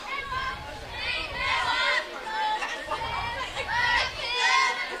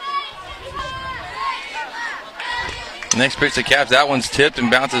 Next pitch to Capps. That one's tipped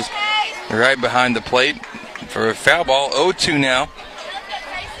and bounces right behind the plate for a foul ball. 0-2 now.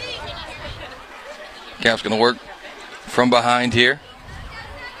 Capps going to work from behind here.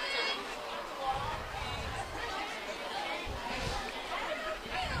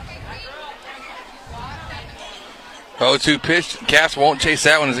 Oh, 2 pitch. Capps won't chase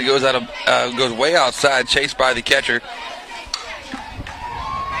that one as it goes goes way outside, chased by the catcher.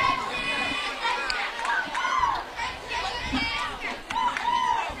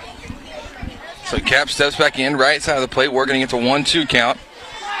 So Capps steps back in, right side of the plate, working against a 1-2 count.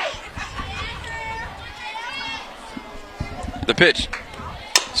 The pitch.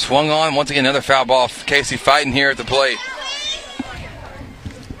 Swung on, once again, another foul ball. Casey fighting here at the plate.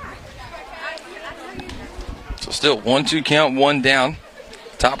 So still 1-2 count, 1 down.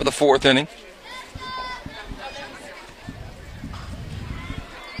 Top of the fourth inning.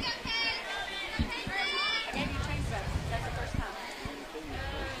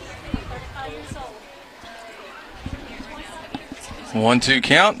 One-two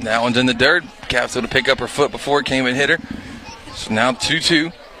count. That one's in the dirt. Capps able to pick up her foot before it came and hit her. So now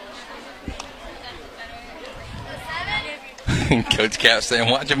 2-2. Coach Capps saying,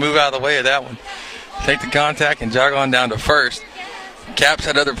 "Why don't you move out of the way of that one? Take the contact and jog on down to first." Capps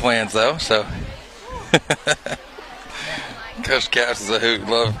had other plans though, so Coach Capps is a hoot.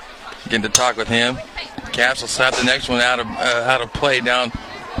 Love getting to talk with him. Caps will slap the next one out of play down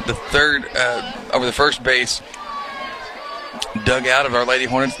the third over the first base dugout of our Lady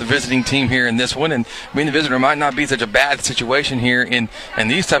Hornets, the visiting team here in this one. And being the visitor might not be such a bad situation here in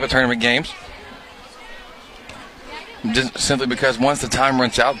these type of tournament games. Just simply because once the time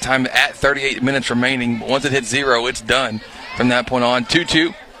runs out, time at 38 minutes remaining, once it hits 0, it's done from that point on.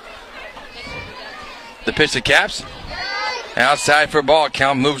 2-2. The pitch to Caps. Outside for a ball.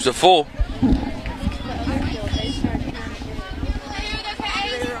 Count moves to full.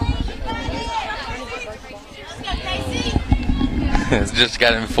 Just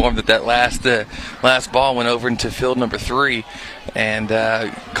got informed that last ball went over into field number 3 and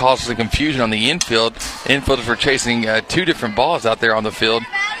caused some confusion on the infield. Infielders were chasing 2 different balls out there on the field.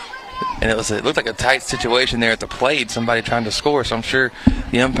 And it looked like a tight situation there at the plate, somebody trying to score. So I'm sure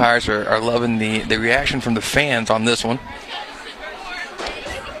the umpires are loving the reaction from the fans on this one.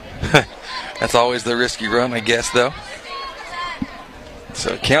 That's always the risky run, I guess, though.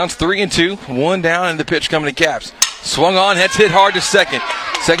 So it counts 3-2, 1 down, and the pitch coming to Caps. Swung on, that's hit hard to second.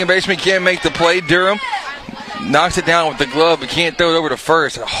 Second baseman can't make the play. Durham knocks it down with the glove, but can't throw it over to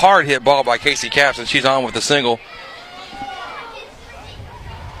first. A hard hit ball by Casey Caps, and she's on with the single.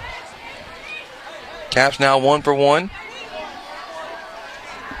 Caps now 1 for 1.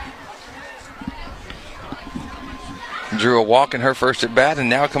 Drew a walk in her first at bat, and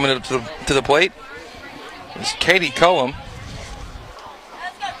now coming up to the plate is Katie Cullum.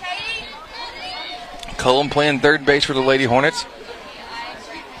 Cullum playing third base for the Lady Hornets.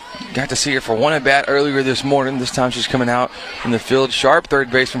 Got to see her for 1 at bat earlier this morning. This time she's coming out in the field. Sharp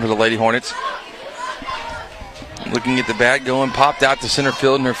third baseman for the Lady Hornets. Looking at the bat, popped out to center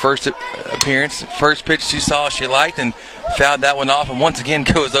field in her first appearance. First pitch she saw she liked and fouled that one off, and once again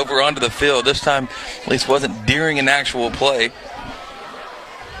goes over onto the field. This time at least wasn't during an actual play.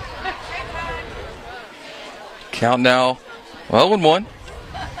 Count now 0-1.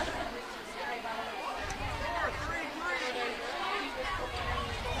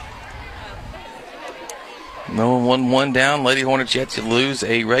 No 1-1 down. Lady Hornets yet to lose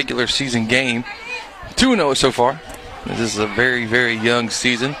a regular season game. 2-0 so far. This is a very, very young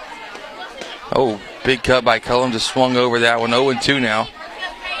season. Oh, big cut by Cullum. Just swung over that one. 0-2 now.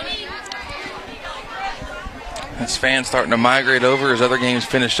 As fans starting to migrate over as other games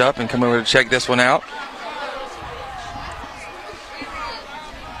finish up and come over to check this one out.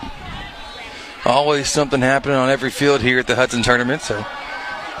 Always something happening on every field here at the Hudson Tournament, so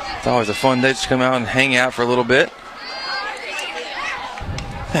it's always a fun day to come out and hang out for a little bit.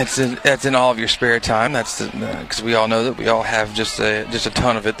 That's in all of your spare time. That's because we all know that we all have just a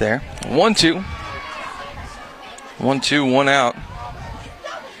ton of it there. 1-2. 1-2, 1 out.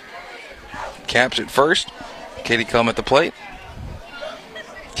 Caps at first. Katie Cullum at the plate.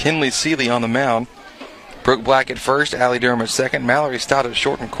 Kinley Seeley on the mound. Brooke Black at first. Allie Durham at second. Mallory Stout at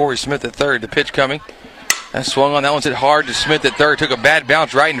short and Corey Smith at third. The pitch coming. That swung on. That one's hit hard to Smith at third. Took a bad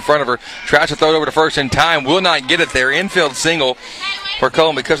bounce right in front of her. Tries to throw it over to first in time. Will not get it there. Infield single for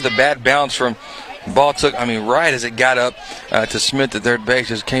Cullum because of the bad bounce from the ball. Right as it got up to Smith at third base.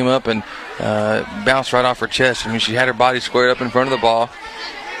 Just came up and bounced right off her chest. She had her body squared up in front of the ball.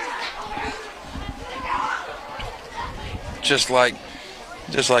 Just like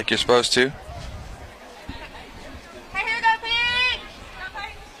you're supposed to.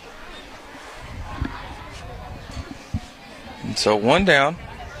 And so 1 down.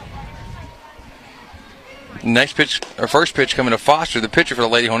 Next pitch, or first pitch coming to Foster, the pitcher for the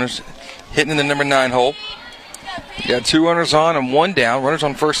Lady Hornets, hitting in the number 9 hole. You got 2 runners on and 1 down. Runners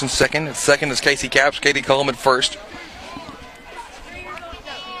on first and second. At second is Casey Caps. Katie Cullum at first.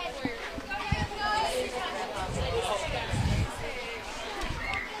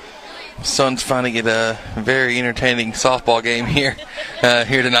 Suns finally get a very entertaining softball game here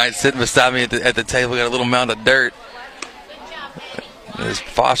tonight. Sitting beside me at the table, got a little mound of dirt. As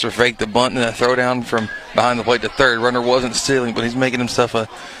Foster faked the bunt and a throw down from behind the plate to third. Runner wasn't stealing, but he's making himself a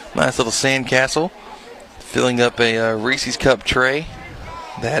nice little sandcastle. Filling up a Reese's Cup tray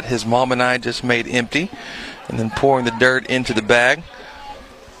that his mom and I just made empty. And then pouring the dirt into the bag.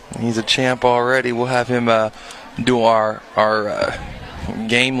 He's a champ already. We'll have him do our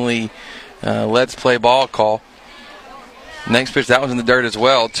gamely let's play ball call. Next pitch, that one's in the dirt as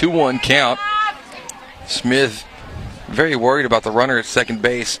well. 2-1 count. Smith very worried about the runner at second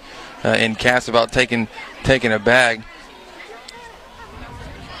base and Cass about taking a bag.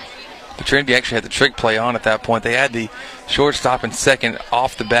 But Trinity actually had the trick play on at that point. They had the shortstop and second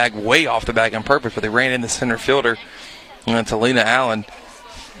off the bag, way off the bag on purpose, but they ran in the center fielder to Lena Allen.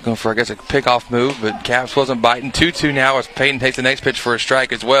 Going for, I guess, a pickoff move, but Caps wasn't biting. 2-2 now as Peyton takes the next pitch for a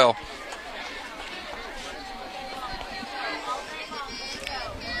strike as well.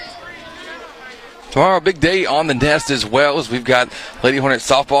 Tomorrow, a big day on the Nest as well, as we've got Lady Hornets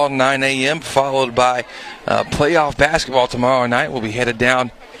softball at 9 a.m., followed by playoff basketball tomorrow night. We'll be headed down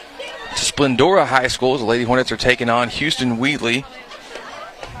to Splendora High School as the Lady Hornets are taking on Houston Wheatley.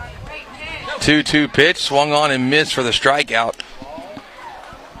 2-2 pitch, swung on and missed for the strikeout.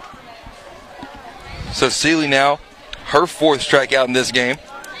 So Seeley now, her 4th strikeout in this game.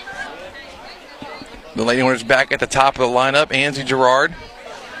 The Lady Hornets back at the top of the lineup. Angie Gerard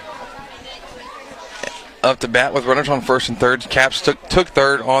up to bat with runners on 1st and 3rd. Caps took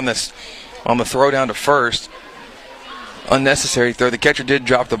 3rd on the throw down to 1st. Unnecessary throw. The catcher did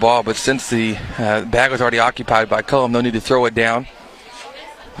drop the ball, but since the bag was already occupied by Cullum, no need to throw it down.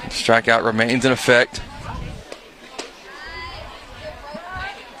 Strikeout remains in effect.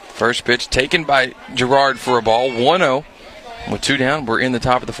 First pitch taken by Gerard for a ball. 1-0 with 2 down. We're in the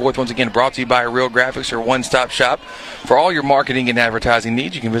top of the 4th. Once again, brought to you by Real Graphics, your one-stop shop for all your marketing and advertising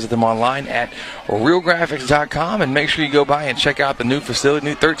needs. You can visit them online at realgraphics.com, and make sure you go by and check out the new facility,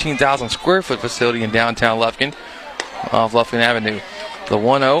 new 13,000 square foot facility in downtown Lufkin, off Lufkin Avenue. The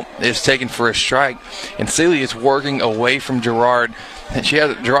 1-0 is taken for a strike, and Seeley is working away from Gerard. And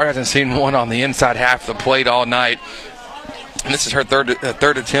Gerard hasn't seen one on the inside half of the plate all night. And this is her third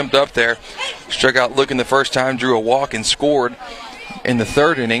attempt up there. Struck out looking the first time, drew a walk, and scored in the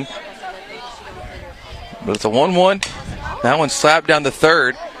 3rd inning. But it's a 1-1. That one slapped down the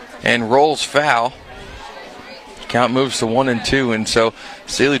 3rd and rolls foul. Count moves to 1-2, and so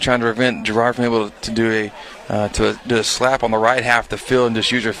Seeley trying to prevent Gerard from able to do a slap on the right half of the field and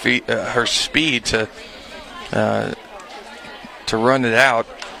just use her speed to run it out.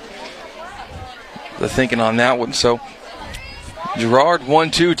 The thinking on that one. So Gerard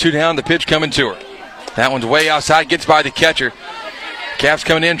 1-2, 2 down. The pitch coming to her. That one's way outside. Gets by the catcher. Caps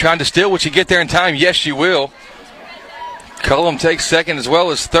coming in trying to steal. Will she get there in time? Yes, she will. Cullum takes 2nd as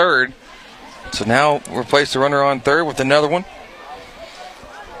well as 3rd. So now replace the runner on 3rd with another one.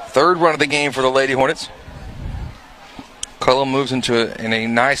 3rd run of the game for the Lady Hornets. Cullum moves into in a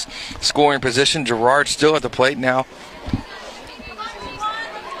nice scoring position. Gerard still at the plate now.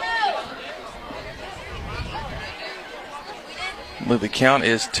 The count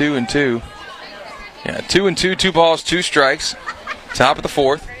is 2-2. Yeah, 2-2, 2 balls, 2 strikes. Top of the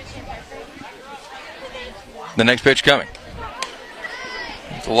 4th. The next pitch coming.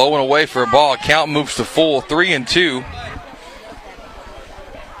 It's low and away for a ball. Count moves to full, 3-2.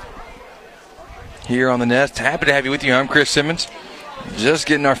 Here on the Nest. Happy to have you with you. I'm Chris Simmons. Just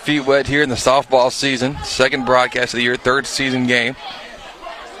getting our feet wet here in the softball season. 2nd broadcast of the year, 3rd season game.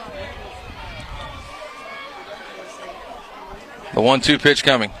 The 1-2 pitch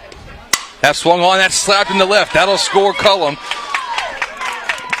coming. That swung on, that slapped in the left. That'll score Cullum.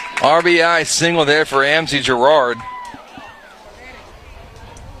 RBI single there for Amzie Gerard.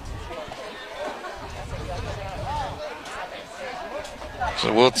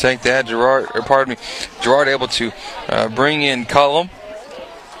 So we'll take that. Gerard able to bring in Cullum.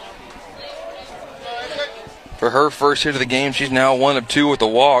 For her first hit of the game, she's now 1 of 2 with a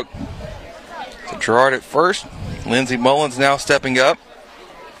walk. So Gerard at first. Lindsey Mullins now stepping up.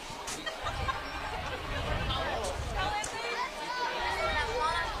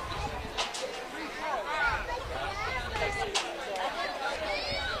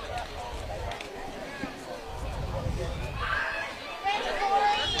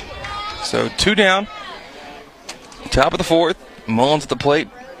 So 2 down. Top of the 4th. Mullins at the plate.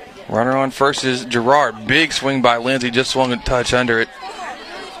 Runner on first is Gerard. Big swing by Lindsey. Just swung a touch under it.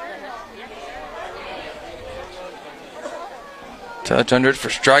 Touch under it for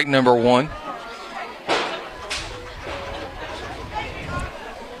strike number 1.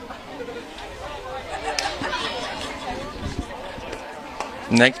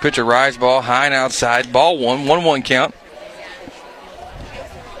 Next pitch, a rise ball, high and outside. Ball 1, 1-1 count.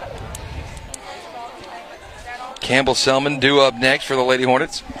 Campbell Selman due up next for the Lady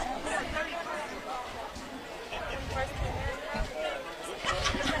Hornets.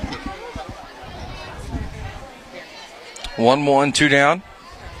 One, 2 down.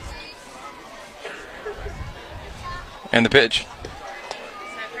 And the pitch.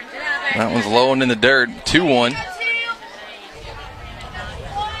 That one's low and in the dirt. 2-1.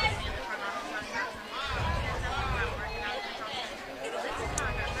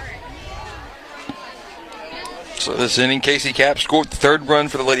 So this inning, Casey Capp scored the 3rd run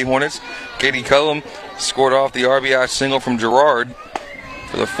for the Lady Hornets. Katie Cullum scored off the RBI single from Gerard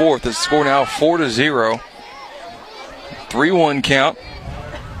for the 4th. The score now 4-0. 3-1 count.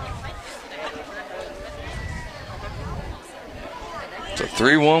 So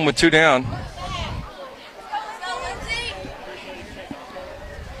 3-1 with 2 down.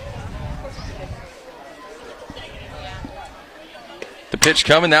 pitch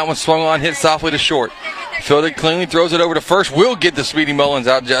coming. That one swung on, hit softly to short. Fielded cleanly, throws it over to first. Will get the Speedy Mullins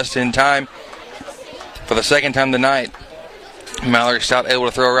out just in time for the second time tonight. Mallory Stout able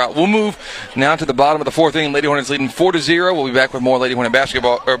to throw her out. We'll move now to the bottom of the fourth inning. Lady Hornets leading 4-0. We'll be back with more Lady Hornet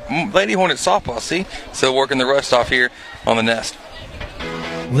basketball, or Lady Hornet softball. See, still working the rust off here on the Nest.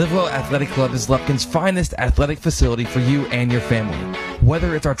 Livewell Athletic Club is Lufkin's finest athletic facility for you and your family.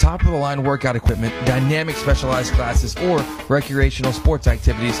 Whether it's our top-of-the-line workout equipment, dynamic specialized classes, or recreational sports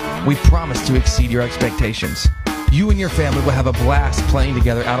activities, we promise to exceed your expectations. You and your family will have a blast playing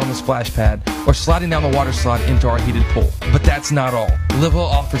together out on the splash pad or sliding down the water slide into our heated pool. But that's not all. Livewell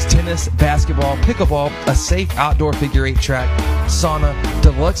offers tennis, basketball, pickleball, a safe outdoor figure eight track, sauna,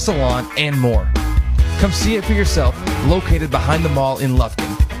 deluxe salon, and more. Come see it for yourself, located behind the mall in Lufkin.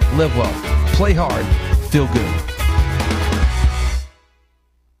 Live well, play hard, feel good.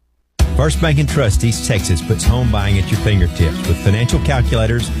 First Bank & Trust East Texas puts home buying at your fingertips with financial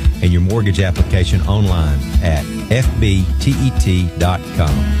calculators and your mortgage application online at fbtet.com.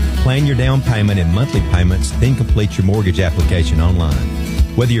 Plan your down payment and monthly payments, then complete your mortgage application online.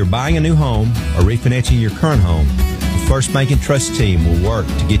 Whether you're buying a new home or refinancing your current home, the First Bank & Trust team will work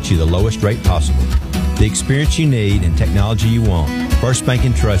to get you the lowest rate possible. The experience you need and technology you want. First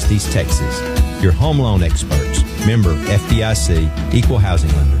Bank & Trust East Texas. Your home loan experts. Member FDIC, Equal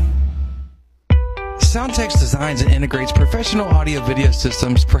Housing Lender. Soundtex designs and integrates professional audio-video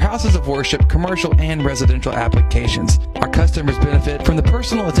systems for houses of worship, commercial, and residential applications. Our customers benefit from the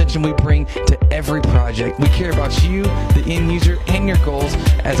personal attention we bring to every project. We care about you, the end user, and your goals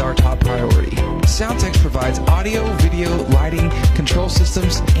as our top priority. Soundtex provides audio, video, lighting, control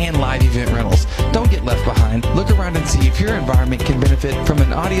systems, and live event rentals. Don't get left behind. Look around and see if your environment can benefit from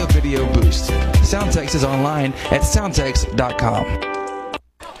an audio-video boost. Soundtex is online at soundtex.com.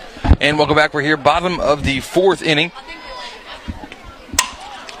 And welcome back. We're here, bottom of the fourth inning.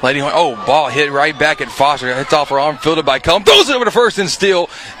 Lady Hornet, ball hit right back at Foster. Hits off her arm, fielded by Cullum. Throws it over to first and still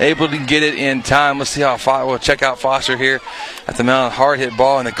able to get it in time. Let's see how we'll check out Foster here at the mound. Hard hit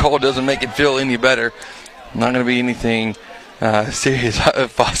ball, and the cold doesn't make it feel any better. Not going to be anything serious.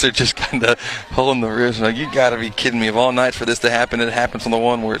 Foster just kind of holding the wrist. Like, you got to be kidding me. Of all nights for this to happen, it happens on the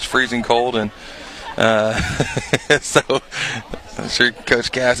one where it's freezing cold. And so I'm sure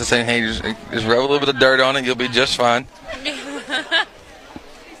Coach Cass is saying, hey, just rub a little bit of dirt on it. You'll be just fine.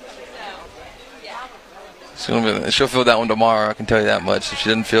 She'll feel that one tomorrow, I can tell you that much. If she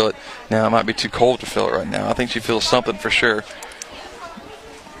doesn't feel it now, it might be too cold to feel it right now. I think she feels something for sure.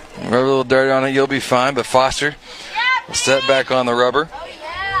 Rub a little dirt on it, you'll be fine. But Foster will step back on the rubber.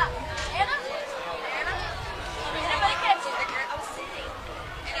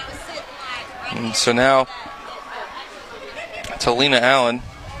 And so now, Talina Allen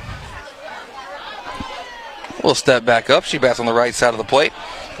will step back up. She bats on the right side of the plate.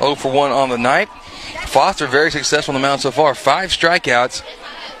 0 for 1 on the night. Foster very successful on the mound so far. 5 strikeouts.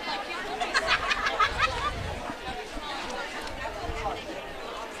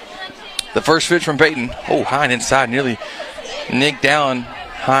 The first pitch from Peyton. High and inside. Nearly nicked down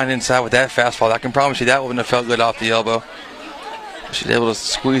high and inside with that fastball. I can promise you that wouldn't have felt good off the elbow. She's able to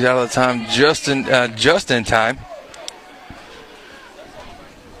squeeze out of the time just in time.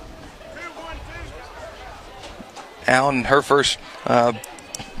 Allen, her first at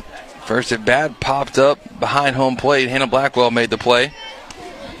bat, popped up behind home plate. Hannah Blackwell made the play.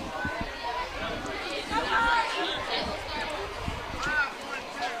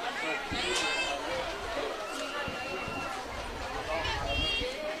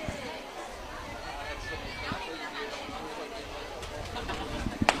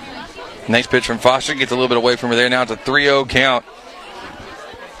 Next pitch from Foster gets a little bit away from her there. Now it's a 3-0 count.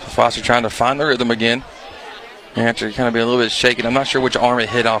 So Foster trying to find the rhythm again. After kind of being a little bit shaken. I'm not sure which arm it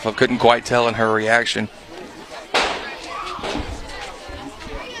hit off of. Couldn't quite tell in her reaction.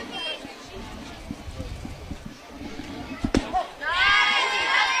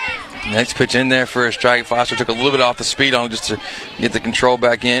 Next pitch in there for a strike. Foster took a little bit off the speed on just to get the control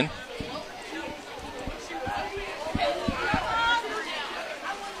back in.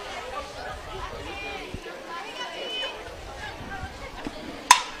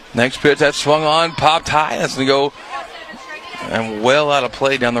 Next pitch, that swung on, popped high. That's going to go and well out of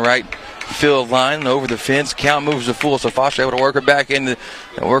play down the right field line, over the fence. Count moves to full, so Foster able to work her back into,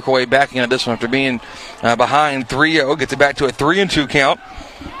 work her way back into this one after being behind 3-0. Gets it back to a 3-2 count.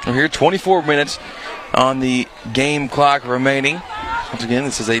 We're here 24 minutes on the game clock remaining. Once again,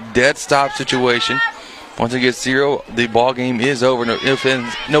 this is a dead stop situation. Once it gets 0, the ball game is over. No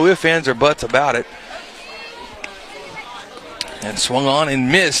ifs, ands, or buts about it. And swung on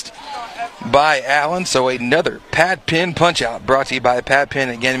and missed by Allen. So another Pat Penn punch-out brought to you by Pat Penn,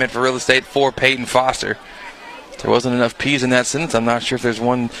 again, meant for real estate for Peyton Foster. There wasn't enough P's in that sentence. I'm not sure if there's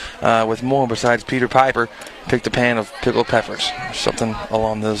one with more besides Peter Piper picked a pan of pickled peppers. Or something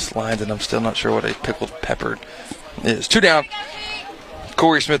along those lines, and I'm still not sure what a pickled pepper is. 2 down.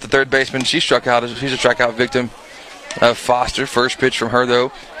 Corey Smith, the third baseman. She's a strikeout victim of Foster. First pitch from her,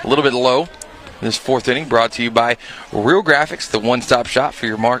 though, a little bit low. This 4th inning brought to you by Real Graphics, the one-stop shop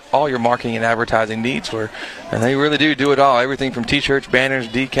for all your marketing and advertising needs, and they really do it all. Everything from T-shirts, banners,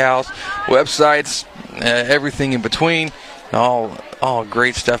 decals, websites, everything in between. All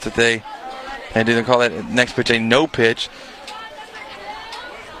great stuff that they do. They call that next pitch a no pitch.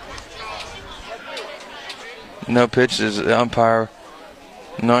 No pitch is the umpire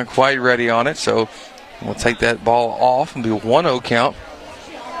not quite ready on it, so we'll take that ball off and do a 1-0 count.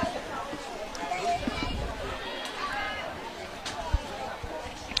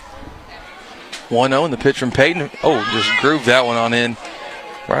 And the pitch from Peyton. Just grooved that one on in.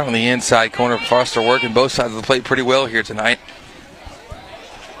 Right on the inside corner. Foster working both sides of the plate pretty well here tonight.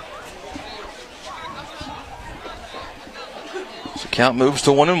 So count moves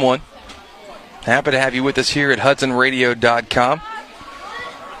to 1-1. Happy to have you with us here at HudsonRadio.com.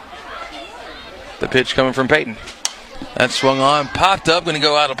 The pitch coming from Peyton. That swung on, popped up, going to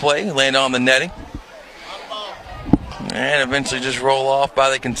go out of play, land on the netting. And eventually just roll off by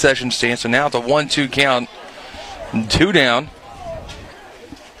the concession stand. So now it's a 1-2 count. 2 down.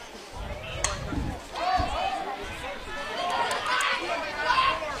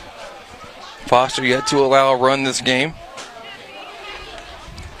 Foster yet to allow a run this game.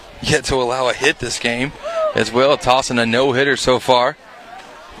 Yet to allow a hit this game as well. Tossing a no-hitter so far.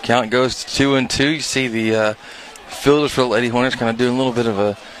 Count goes to 2-2. You see the fielders for the Lady Hornets kind of doing a little bit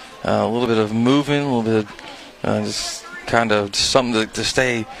of moving, a little bit of just kind of something to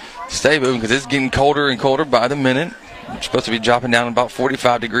stay moving, because it's getting colder and colder by the minute. It's supposed to be dropping down about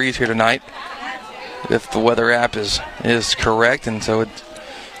 45 degrees here tonight, if the weather app is correct, and so it's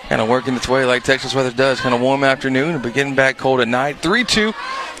kind of working its way like Texas weather does. Kind of warm afternoon, but getting back cold at night. 3-2,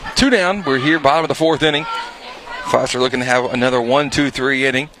 2 down. We're here, bottom of the 4th inning. Foster looking to have another 1-2-3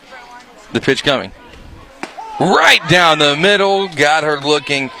 inning. The pitch coming right down the middle. Got her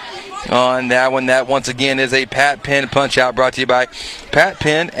looking on that one. That once again is a Pat Penn punch out, brought to you by Pat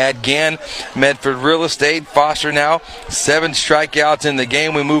Penn at Gann Medford Real Estate. Foster now 7 strikeouts in the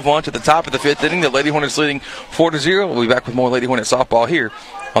game. We move on to the top of the 5th inning. The Lady Hornets leading 4-0. We'll be back with more Lady Hornet softball here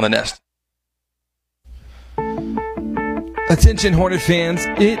on the Nest. Attention Hornet fans,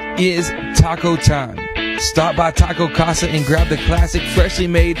 it is taco time. Stop by Taco Casa and grab the classic freshly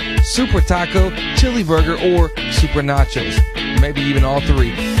made Super Taco, Chili Burger, or Super Nachos. Maybe even all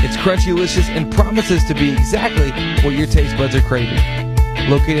 3. It's crunchy-licious and promises to be exactly what your taste buds are craving.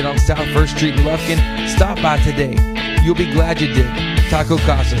 Located on South 1st Street in Lufkin, stop by today. You'll be glad you did. Taco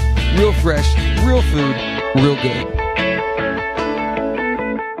Casa. Real fresh, real food, real good.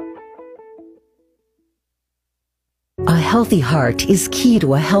 A healthy heart is key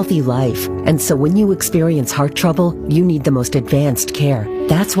to a healthy life. And so when you experience heart trouble, you need the most advanced care.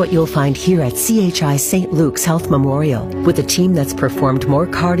 That's what you'll find here at CHI St. Luke's Health Memorial, with a team that's performed more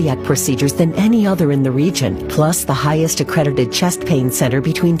cardiac procedures than any other in the region, plus the highest accredited chest pain center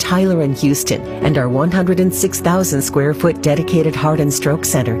between Tyler and Houston, and our 106,000 square foot dedicated heart and stroke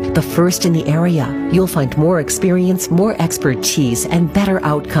center, the first in the area. You'll find more experience, more expertise, and better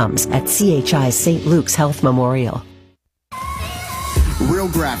outcomes at CHI St. Luke's Health Memorial. Real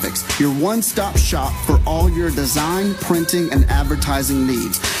Graphics, your one-stop shop for all your design, printing, and advertising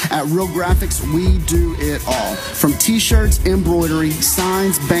needs. At Real Graphics, we do it all. From t-shirts, embroidery,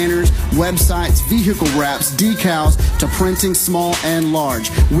 signs, banners, websites, vehicle wraps, decals, to printing small and large.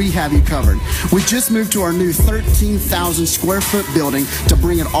 We have you covered. We just moved to our new 13,000 square foot building to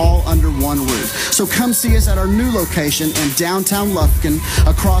bring it all under one roof. So come see us at our new location in downtown Lufkin,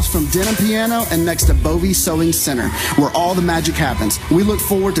 across from Denim Piano and next to Bovie Sewing Center, where all the magic happens. We look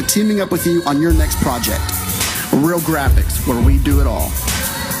forward to teaming up with you on your next project. Real Graphics, where we do it all.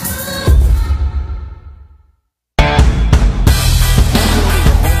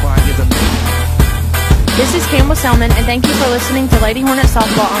 This is Campbell Selman, and thank you for listening to Lady Hornet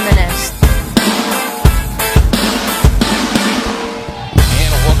Softball on the Nest.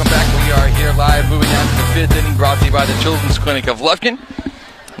 And welcome back. We are here live, moving on to the 5th inning, brought to you by the Children's Clinic of Lufkin.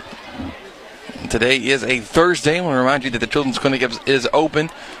 Today is a Thursday. I want to remind you that the Children's Clinic is open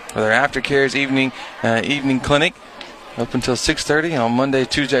for their aftercares evening clinic, up until 6:30 on Monday,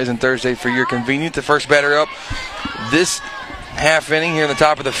 Tuesdays, and Thursdays for your convenience. The first batter up this half inning here in the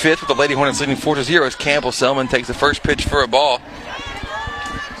top of the 5th with the Lady Hornets leading 4-0 as Campbell Selman takes the first pitch for a ball.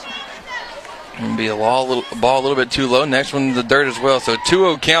 And be a ball a little bit too low. Next one, the dirt as well. So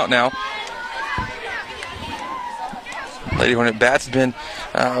 2-0 count now. Lady Hornet bats have been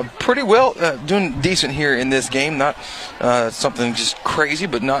pretty well, doing decent here in this game. Not something just crazy,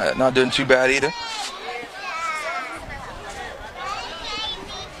 but not doing too bad either.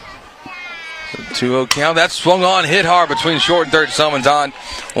 So 2-0 count. That swung on, hit hard between short and third. Selman's on.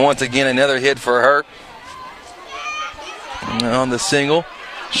 Once again, another hit for her. And on the single,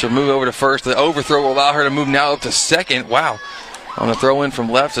 she'll move over to first. The overthrow will allow her to move now up to second. Wow. On the throw in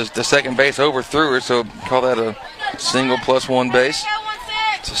from left, the second base overthrew her, so call that a single plus one base.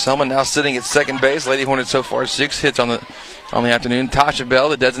 So Selman now sitting at second base. Lady Hornet so far 6 hits on the afternoon. Tasha Bell,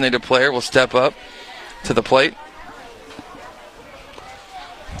 the designated player, will step up to the plate.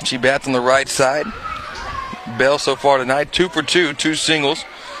 She bats on the right side. Bell so far tonight 2 for 2, 2 singles.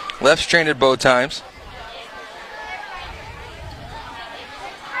 Left stranded both times.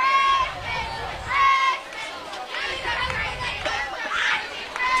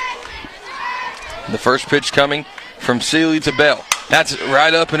 The first pitch coming from Seeley to Bell. That's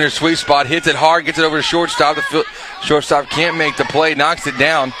right up in her sweet spot. Hits it hard, gets it over to shortstop. The shortstop can't make the play, knocks it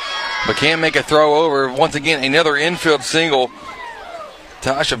down, but can't make a throw over. Once again, another infield single.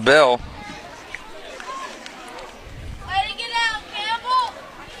 Tasha Bell.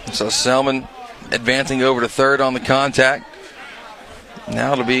 So Selman advancing over to third on the contact.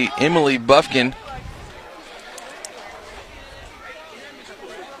 Now it'll be Emily Buffkin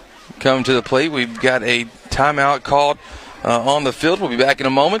come to the plate. We've got a timeout called on the field. We'll be back in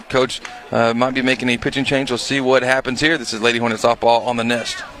a moment. Coach might be making a pitching change. We'll see what happens here. This is Lady Hornet softball on the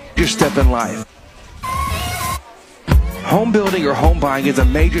Nest. Your step in life. Home building or home buying is a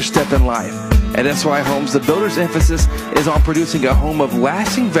major step in life. At SY Homes, the builder's emphasis is on producing a home of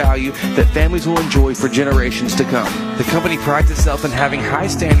lasting value that families will enjoy for generations to come. The company prides itself in having high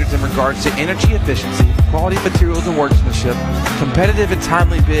standards in regards to energy efficiency, quality materials and workmanship, competitive and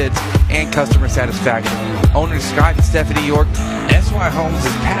timely bids, and customer satisfaction. Owners Scott and Stephanie York, SY Homes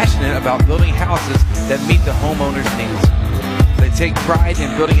is passionate about building houses that meet the homeowner's needs. They take pride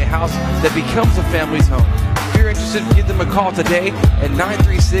in building a house that becomes a family's home. If you're interested, give them a call today at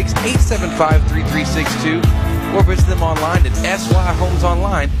 936-875-3362 or visit them online at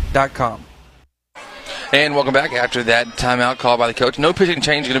syhomesonline.com. And welcome back after that timeout call by the coach. No pitching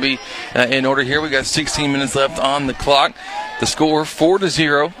change going to be in order here. We got 16 minutes left on the clock. The score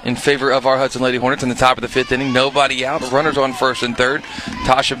 4-0 in favor of our Hudson Lady Hornets in the top of the 5th inning. Nobody out. Runners on first and third.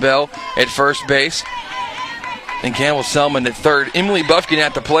 Tasha Bell at first base. And Campbell Selman at third. Emily Buffkin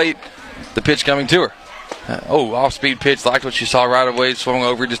at the plate. The pitch coming to her. Off-speed pitch. Liked what she saw right away. Swung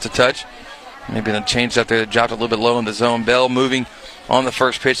over just a touch. Maybe a change up there that dropped a little bit low in the zone. Bell moving on the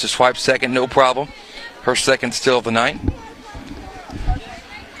first pitch to swipe second. No problem. Her second still of the night.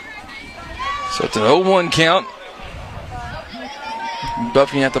 So it's an 0-1 count.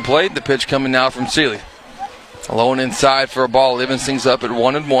 Buffkin at the plate. The pitch coming now from Seeley. Alone inside for a ball. Livingston's up at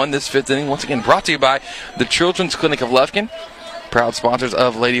 1-1 this 5th inning. Once again, brought to you by the Children's Clinic of Lufkin. Proud sponsors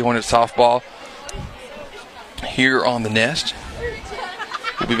of Lady Hornet softball here on the Nest.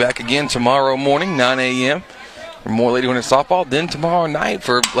 We'll be back again tomorrow morning, 9 a.m. for more Lady Hornet softball. Then tomorrow night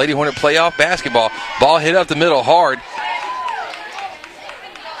for Lady Hornet playoff basketball. Ball hit up the middle hard.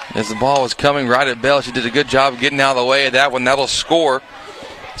 As the ball was coming right at Bell, she did a good job of getting out of the way of that one. That'll score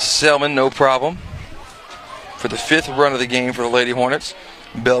Selman, no problem. For the 5th run of the game for the Lady Hornets.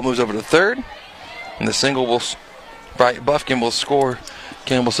 Bell moves over to third. And the single will, Buffkin will score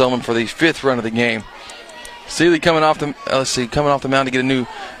Campbell Selman for the 5th run of the game. Seeley coming off the mound to get a new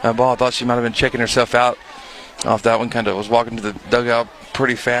ball. I thought she might have been checking herself out off that one. Kind of was walking to the dugout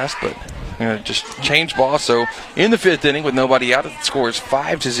pretty fast, but just changed ball. So in the 5th inning with nobody out, the score is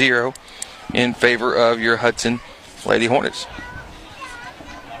 5-0 in favor of your Hudson Lady Hornets.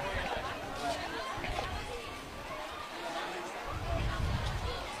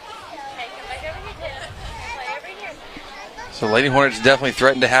 So Lady Hornets definitely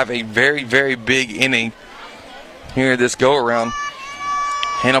threatened to have a very, very big inning here this go-around.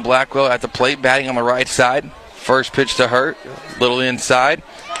 Hannah Blackwell at the plate, batting on the right side. First pitch to her, little inside.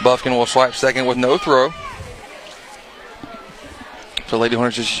 Buffkin will swipe second with no throw. So Lady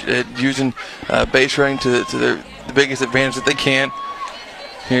Hornets just using base running to the biggest advantage that they can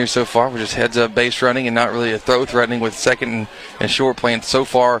here so far. We're just heads-up base running and not really a throw threatening with second and short playing so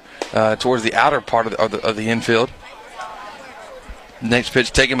far towards the outer part of the infield. Next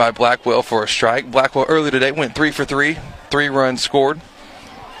pitch taken by Blackwell for a strike. Blackwell early today went 3 for 3. 3 runs scored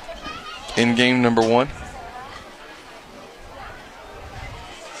in game number 1.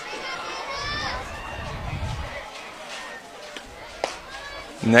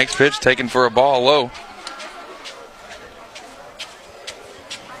 Next pitch taken for a ball low.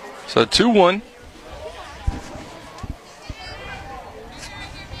 So 2-1.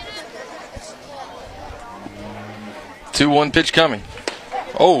 Two-one pitch coming.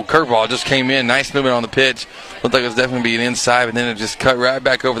 Oh, curveball just came in. Nice movement on the pitch. Looked like it was definitely be an inside, but then it just cut right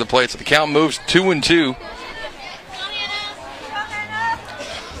back over the plate. So the count moves 2-2.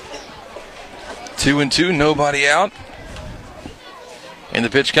 2-2, nobody out. And the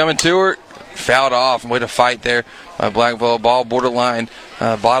pitch coming to her. Fouled off. Way to fight there by Blackwell. Ball borderline,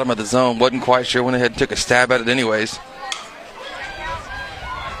 bottom of the zone. Wasn't quite sure. Went ahead and took a stab at it anyways.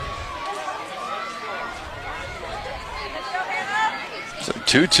 So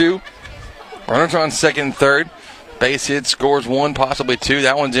 2-2. Runners on second and third. Base hit, scores one, possibly two.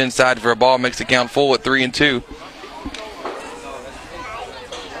 That one's inside for a ball. Makes the count full at 3-2.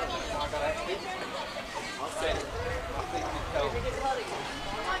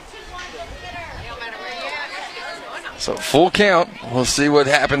 So full count. We'll see what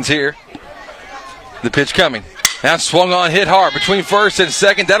happens here. The pitch coming. Now swung on, hit hard between first and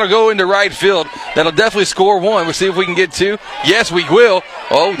second. That'll go into right field. That'll definitely score one. We'll see if we can get two. Yes, we will.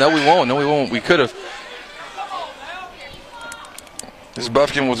 Oh, no, we won't. No, we won't. We could have. This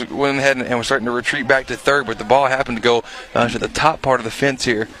Buffkin went ahead and was starting to retreat back to third, but the ball happened to go to the top part of the fence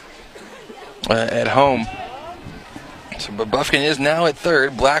here at home. So, but Buffkin is now at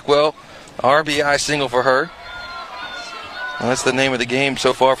third. Blackwell, RBI single for her. Well, that's the name of the game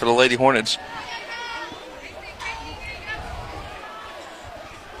so far for the Lady Hornets.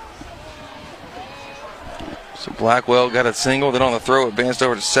 So Blackwell got a single, then on the throw advanced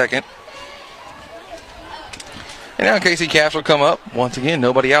over to second. And now Casey Caps will come up. Once again,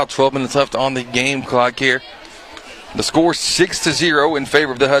 nobody out. 12 minutes left on the game clock here. The score 6-0 in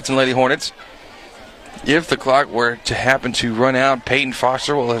favor of the Hudson Lady Hornets. If the clock were to happen to run out, Peyton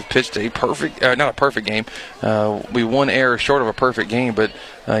Foster will have pitched a perfect, not a perfect game. We one error short of a perfect game, but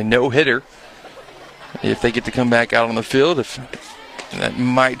a no-hitter. If they get to come back out on the field, that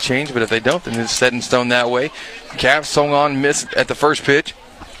might change, but if they don't, then it's set in stone that way. Caps swung on, missed at the first pitch.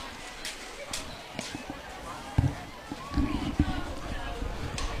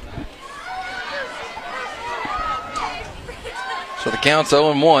 So the count's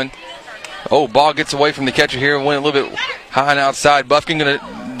 0-1. Oh, ball gets away from the catcher here and went a little bit high and outside. Buffkin going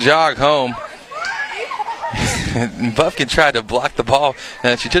to jog home. Buffkin tried to block the ball.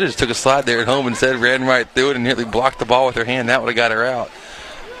 She should have just took a slide there at home instead, ran right through it and nearly blocked the ball with her hand. That would have got her out.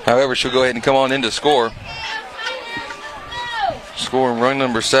 However, she'll go ahead and come on in to score. Scoring run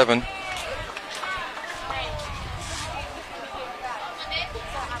number 7.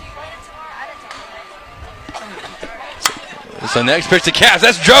 So next pitch to Caps.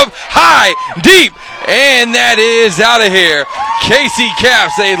 That's drove high, deep, and that is out of here. Casey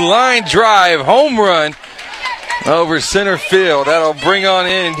Caps, a line drive home run over center field. That'll bring on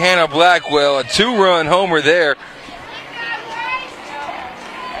in Hannah Blackwell, a 2-run homer there.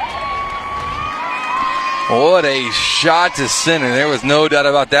 What a shot to center. There was no doubt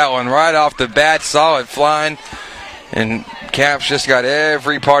about that one. Right off the bat, saw it flying, and Caps just got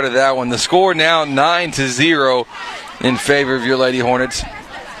every part of that one. The score now 9-0 in favor of your Lady Hornets.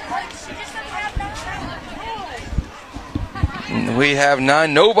 We have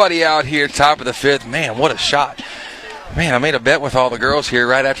 9. Nobody out here, top of the 5th. Man, what a shot. Man, I made a bet with all the girls here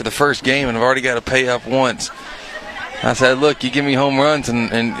right after the first game, and I've already got to pay up once. I said, look, you give me home runs,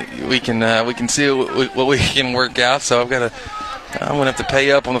 and we can see what we can work out. So I'm going to have to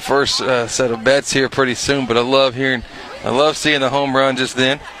pay up on the first set of bets here pretty soon, but I love seeing the home run just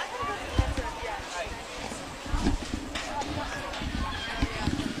then.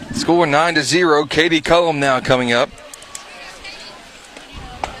 Score 9-0. Katie Cullum now coming up.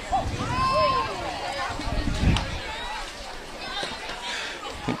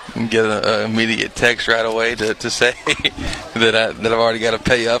 Get an immediate text right away to say that I've already got to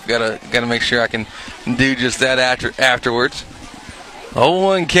pay up. Got to make sure I can do just that afterwards.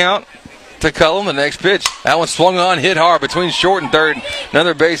 0-1 count to Cullum. The next pitch. That one swung on, hit hard between short and third.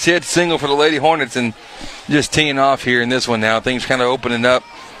 Another base hit, single for the Lady Hornets, and just teeing off here in this one now. Things kind of opening up.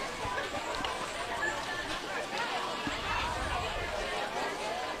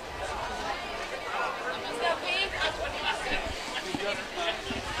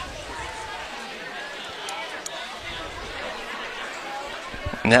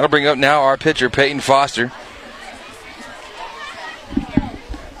 And that'll bring up now our pitcher, Peyton Foster.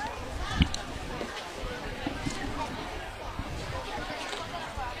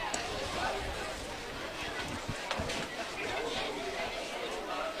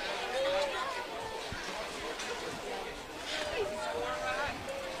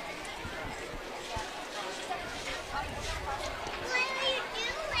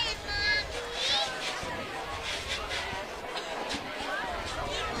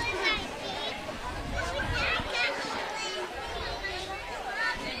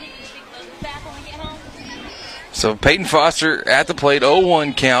 So Peyton Foster at the plate,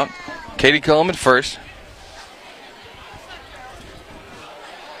 0-1 count. Katie Cullum at first.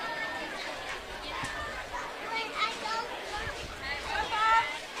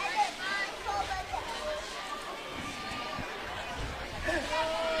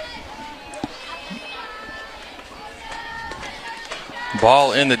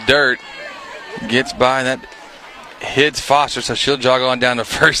 Ball in the dirt. Gets by, and that hits Foster, so she'll jog on down to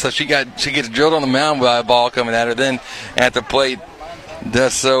first. So she gets drilled on the mound by a ball coming at her. Then at the plate,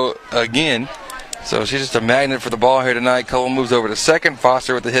 does so again. So she's just a magnet for the ball here tonight. Cullum moves over to second.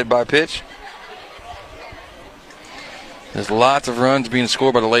 Foster with the hit by pitch. There's lots of runs being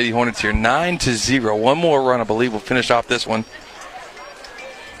scored by the Lady Hornets here. 9-0. One more run, I believe, will finish off this one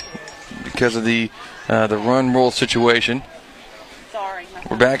because of the run rule situation.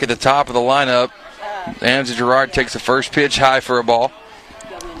 We're back at the top of the lineup. Angie Gerard takes the first pitch high for a ball.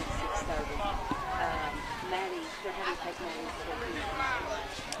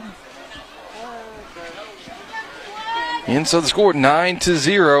 And so the score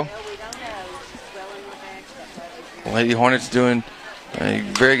 9-0. Lady Hornets doing a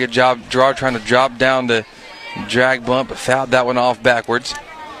very good job. Gerard trying to drop down the drag bump, but fouled that one off backwards.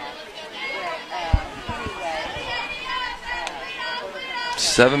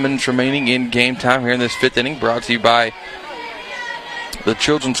 7 minutes remaining in game time here in this 5th inning, brought to you by the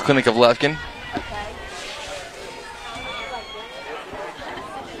Children's Clinic of Lufkin.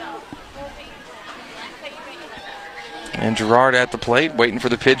 And Gerard at the plate, waiting for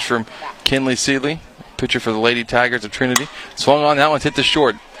the pitch from Kinley Seeley, pitcher for the Lady Tigers of Trinity. Swung on, that one's hit the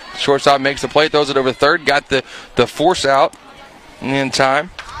short. Shortstop makes the play, throws it over third, got the force out in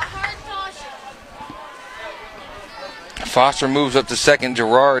time. Foster moves up to second.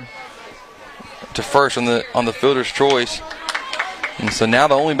 Gerard to first on the fielder's choice. And so now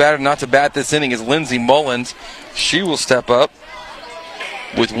the only batter not to bat this inning is Lindsey Mullins. She will step up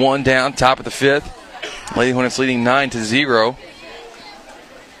with one down, top of the 5th. Lady Hornets leading 9-0.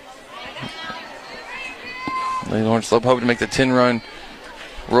 Lady Hornets hoping to make the 10-run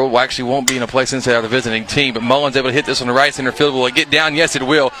roll. Well, actually won't be in a place inside of the visiting team, but Mullins able to hit this on the right center field. Will it get down? Yes, it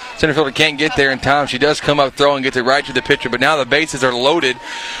will. Center fielder can't get there in time. She does come up throwing, gets it right to the pitcher, but now the bases are loaded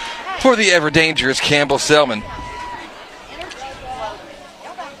for the ever-dangerous Campbell Selman.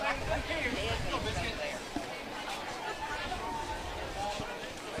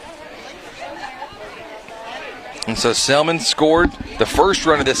 And so Selman scored the first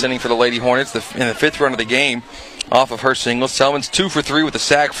run of this inning for the Lady Hornets in the 5th run of the game off of her single. Selman's 2 for 3 with a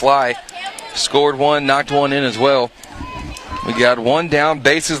sac fly. Scored one, knocked one in as well. We got one down,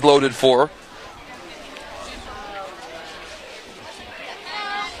 bases loaded for her.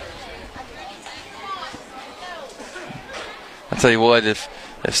 I'll tell you what, if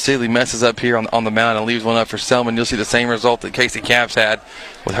Seeley messes up here on the mound and leaves one up for Selman, you'll see the same result that Casey Capps had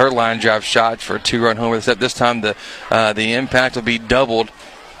with her line drive shot for a 2-run homer. Except this time the impact will be doubled.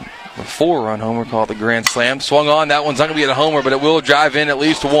 A 4-run homer called the grand slam. Swung on, that one's not going to be a homer, but it will drive in at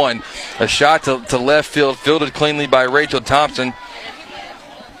least one. A shot to left field, fielded cleanly by Rachel Thompson.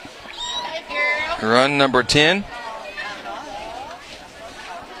 Run number 10.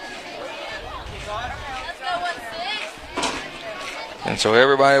 And so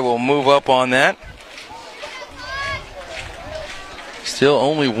everybody will move up on that. Still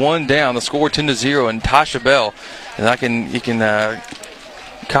only one down. The score 10-0. And Tasha Bell, and you can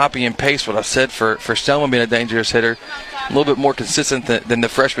copy and paste what I said for Selman being a dangerous hitter. A little bit more consistent than the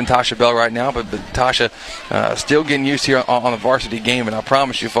freshman Tasha Bell right now, but Tasha still getting used here on the varsity game. And I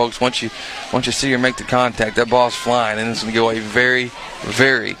promise you, folks, once you see her make the contact, that ball's flying, and it's going to go a very,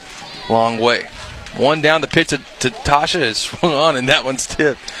 very long way. One down, the pitch to Tasha is swung on, and that one's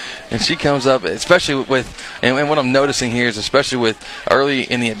tipped. And she comes up, especially with, and what I'm noticing here is especially with early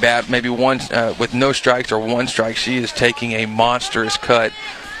in the at-bat, maybe one with no strikes or one strike, she is taking a monstrous cut.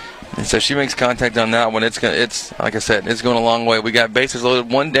 And so she makes contact on that one. It's like I said, it's going a long way. We got bases loaded,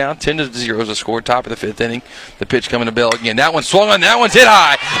 one down, 10-0 is the score, top of the 5th inning. The pitch coming to Bell again. That one swung on, that one's hit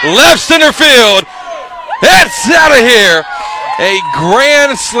high. Left center field. That's out of here. A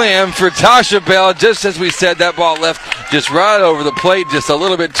grand slam for Tasha Bell. Just as we said, that ball left just right over the plate, just a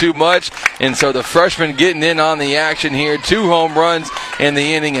little bit too much. And so the freshman getting in on the action here. 2 home runs in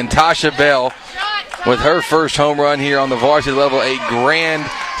the inning, and Tasha Bell with her first home run here on the varsity level, a grand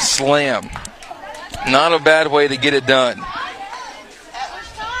slam. Not a bad way to get it done.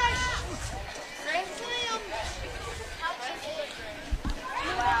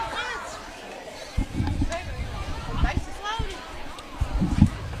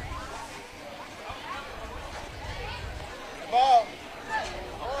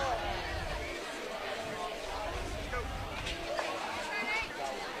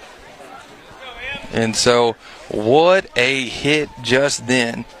 And so what a hit just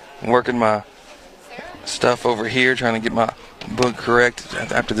then. I'm working my stuff over here, trying to get my book correct.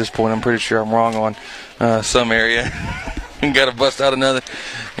 After this point, I'm pretty sure I'm wrong on some area. And got to bust out another.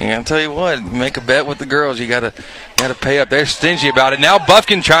 And I'll tell you what, make a bet with the girls. You got to pay up. They're stingy about it. Now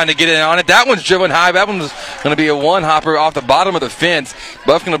Bufkin trying to get in on it. That one's driven high. That one's going to be a one-hopper off the bottom of the fence.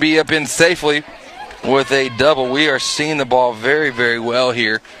 Bufkin will be up in safely with a double. We are seeing the ball very, very well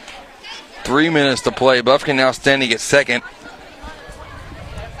here. 3 minutes to play. Bufkin now standing at second.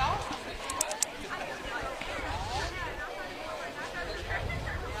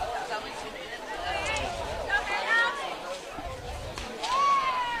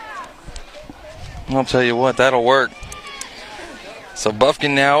 I'll tell you what, that'll work. So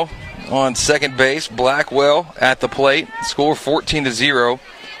Bufkin now on second base. Blackwell at the plate. Score 14-0.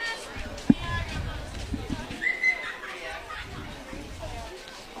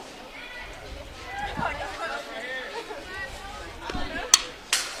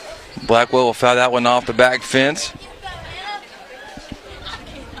 Blackwell will foul that one off the back fence.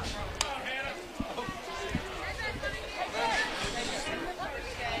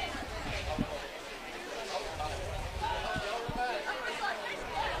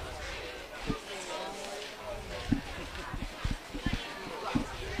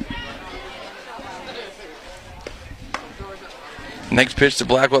 Next pitch to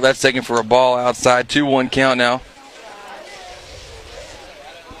Blackwell. That's taken for a ball outside. 2-1 count now.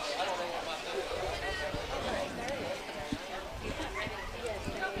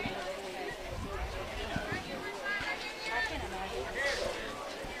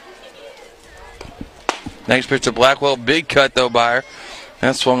 Next pitch to Blackwell. Big cut, though, by her.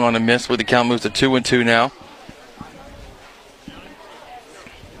 That swung on a miss with the count moves to 2-2 now.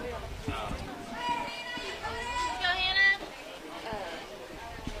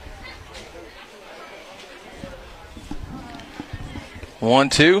 One,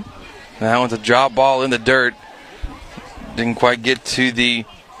 two. That one's a drop ball in the dirt. Didn't quite get to the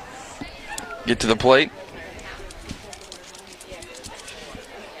plate.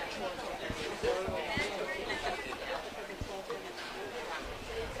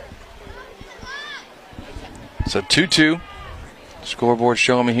 So 2-2. Scoreboard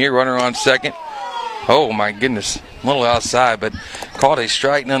showing me here. Runner on second. Oh my goodness. A little outside, but called a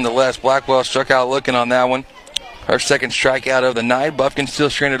strike nonetheless. Blackwell struck out looking on that one. Her second strikeout of the night. Bufkin still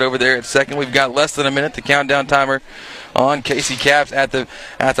stranded over there at second. We've got less than a minute. The countdown timer on Casey Capps at the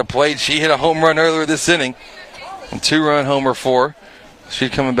plate. She hit a home run earlier this inning. A 2-run homer for her. She's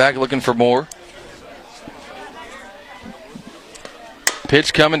coming back looking for more.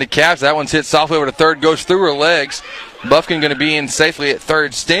 Pitch coming to Capps. That one's hit softly over to third. Goes through her legs. Bufkin going to be in safely at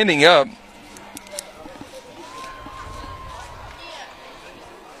third. Standing up.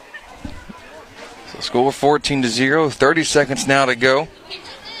 Score 14-0. 30 seconds now to go.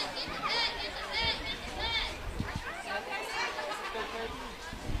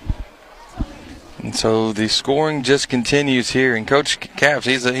 And so the scoring just continues here. And Coach Capps,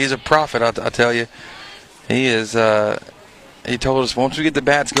 he's a prophet, I'll tell you. He is. He told us once we get the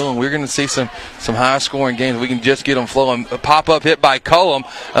bats going, we're going to see some high-scoring games. We can just get them flowing. A pop-up hit by Cullum.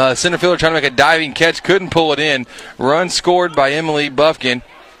 Center fielder trying to make a diving catch. Couldn't pull it in. Run scored by Emily Bufkin.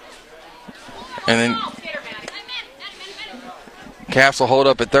 And then Capps will hold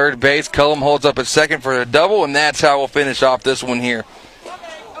up at third base. Cullum holds up at second for a double, and that's how we'll finish off this one here.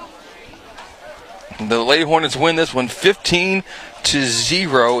 The Lady Hornets win this one 15-0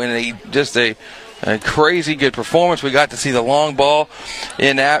 in a crazy good performance. We got to see the long ball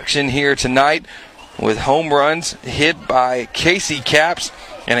in action here tonight with home runs hit by Casey Capps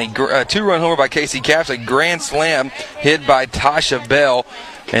and a 2-run homer by Casey Capps, a grand slam hit by Tasha Bell.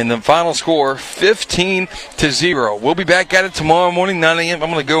 And the final score, 15-0. We'll be back at it tomorrow morning, 9 a.m.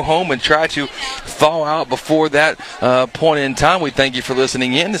 I'm going to go home and try to thaw out before that point in time. We thank you for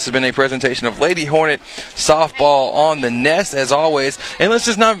listening in. This has been a presentation of Lady Hornet softball on the Nest, as always. And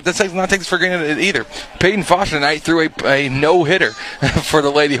let's not take this for granted either. Peyton Foster tonight threw a no-hitter for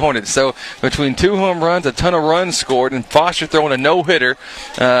the Lady Hornets. So between 2 home runs, a ton of runs scored, and Foster throwing a no-hitter,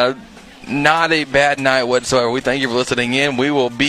 not a bad night whatsoever. We thank you for listening in. We will be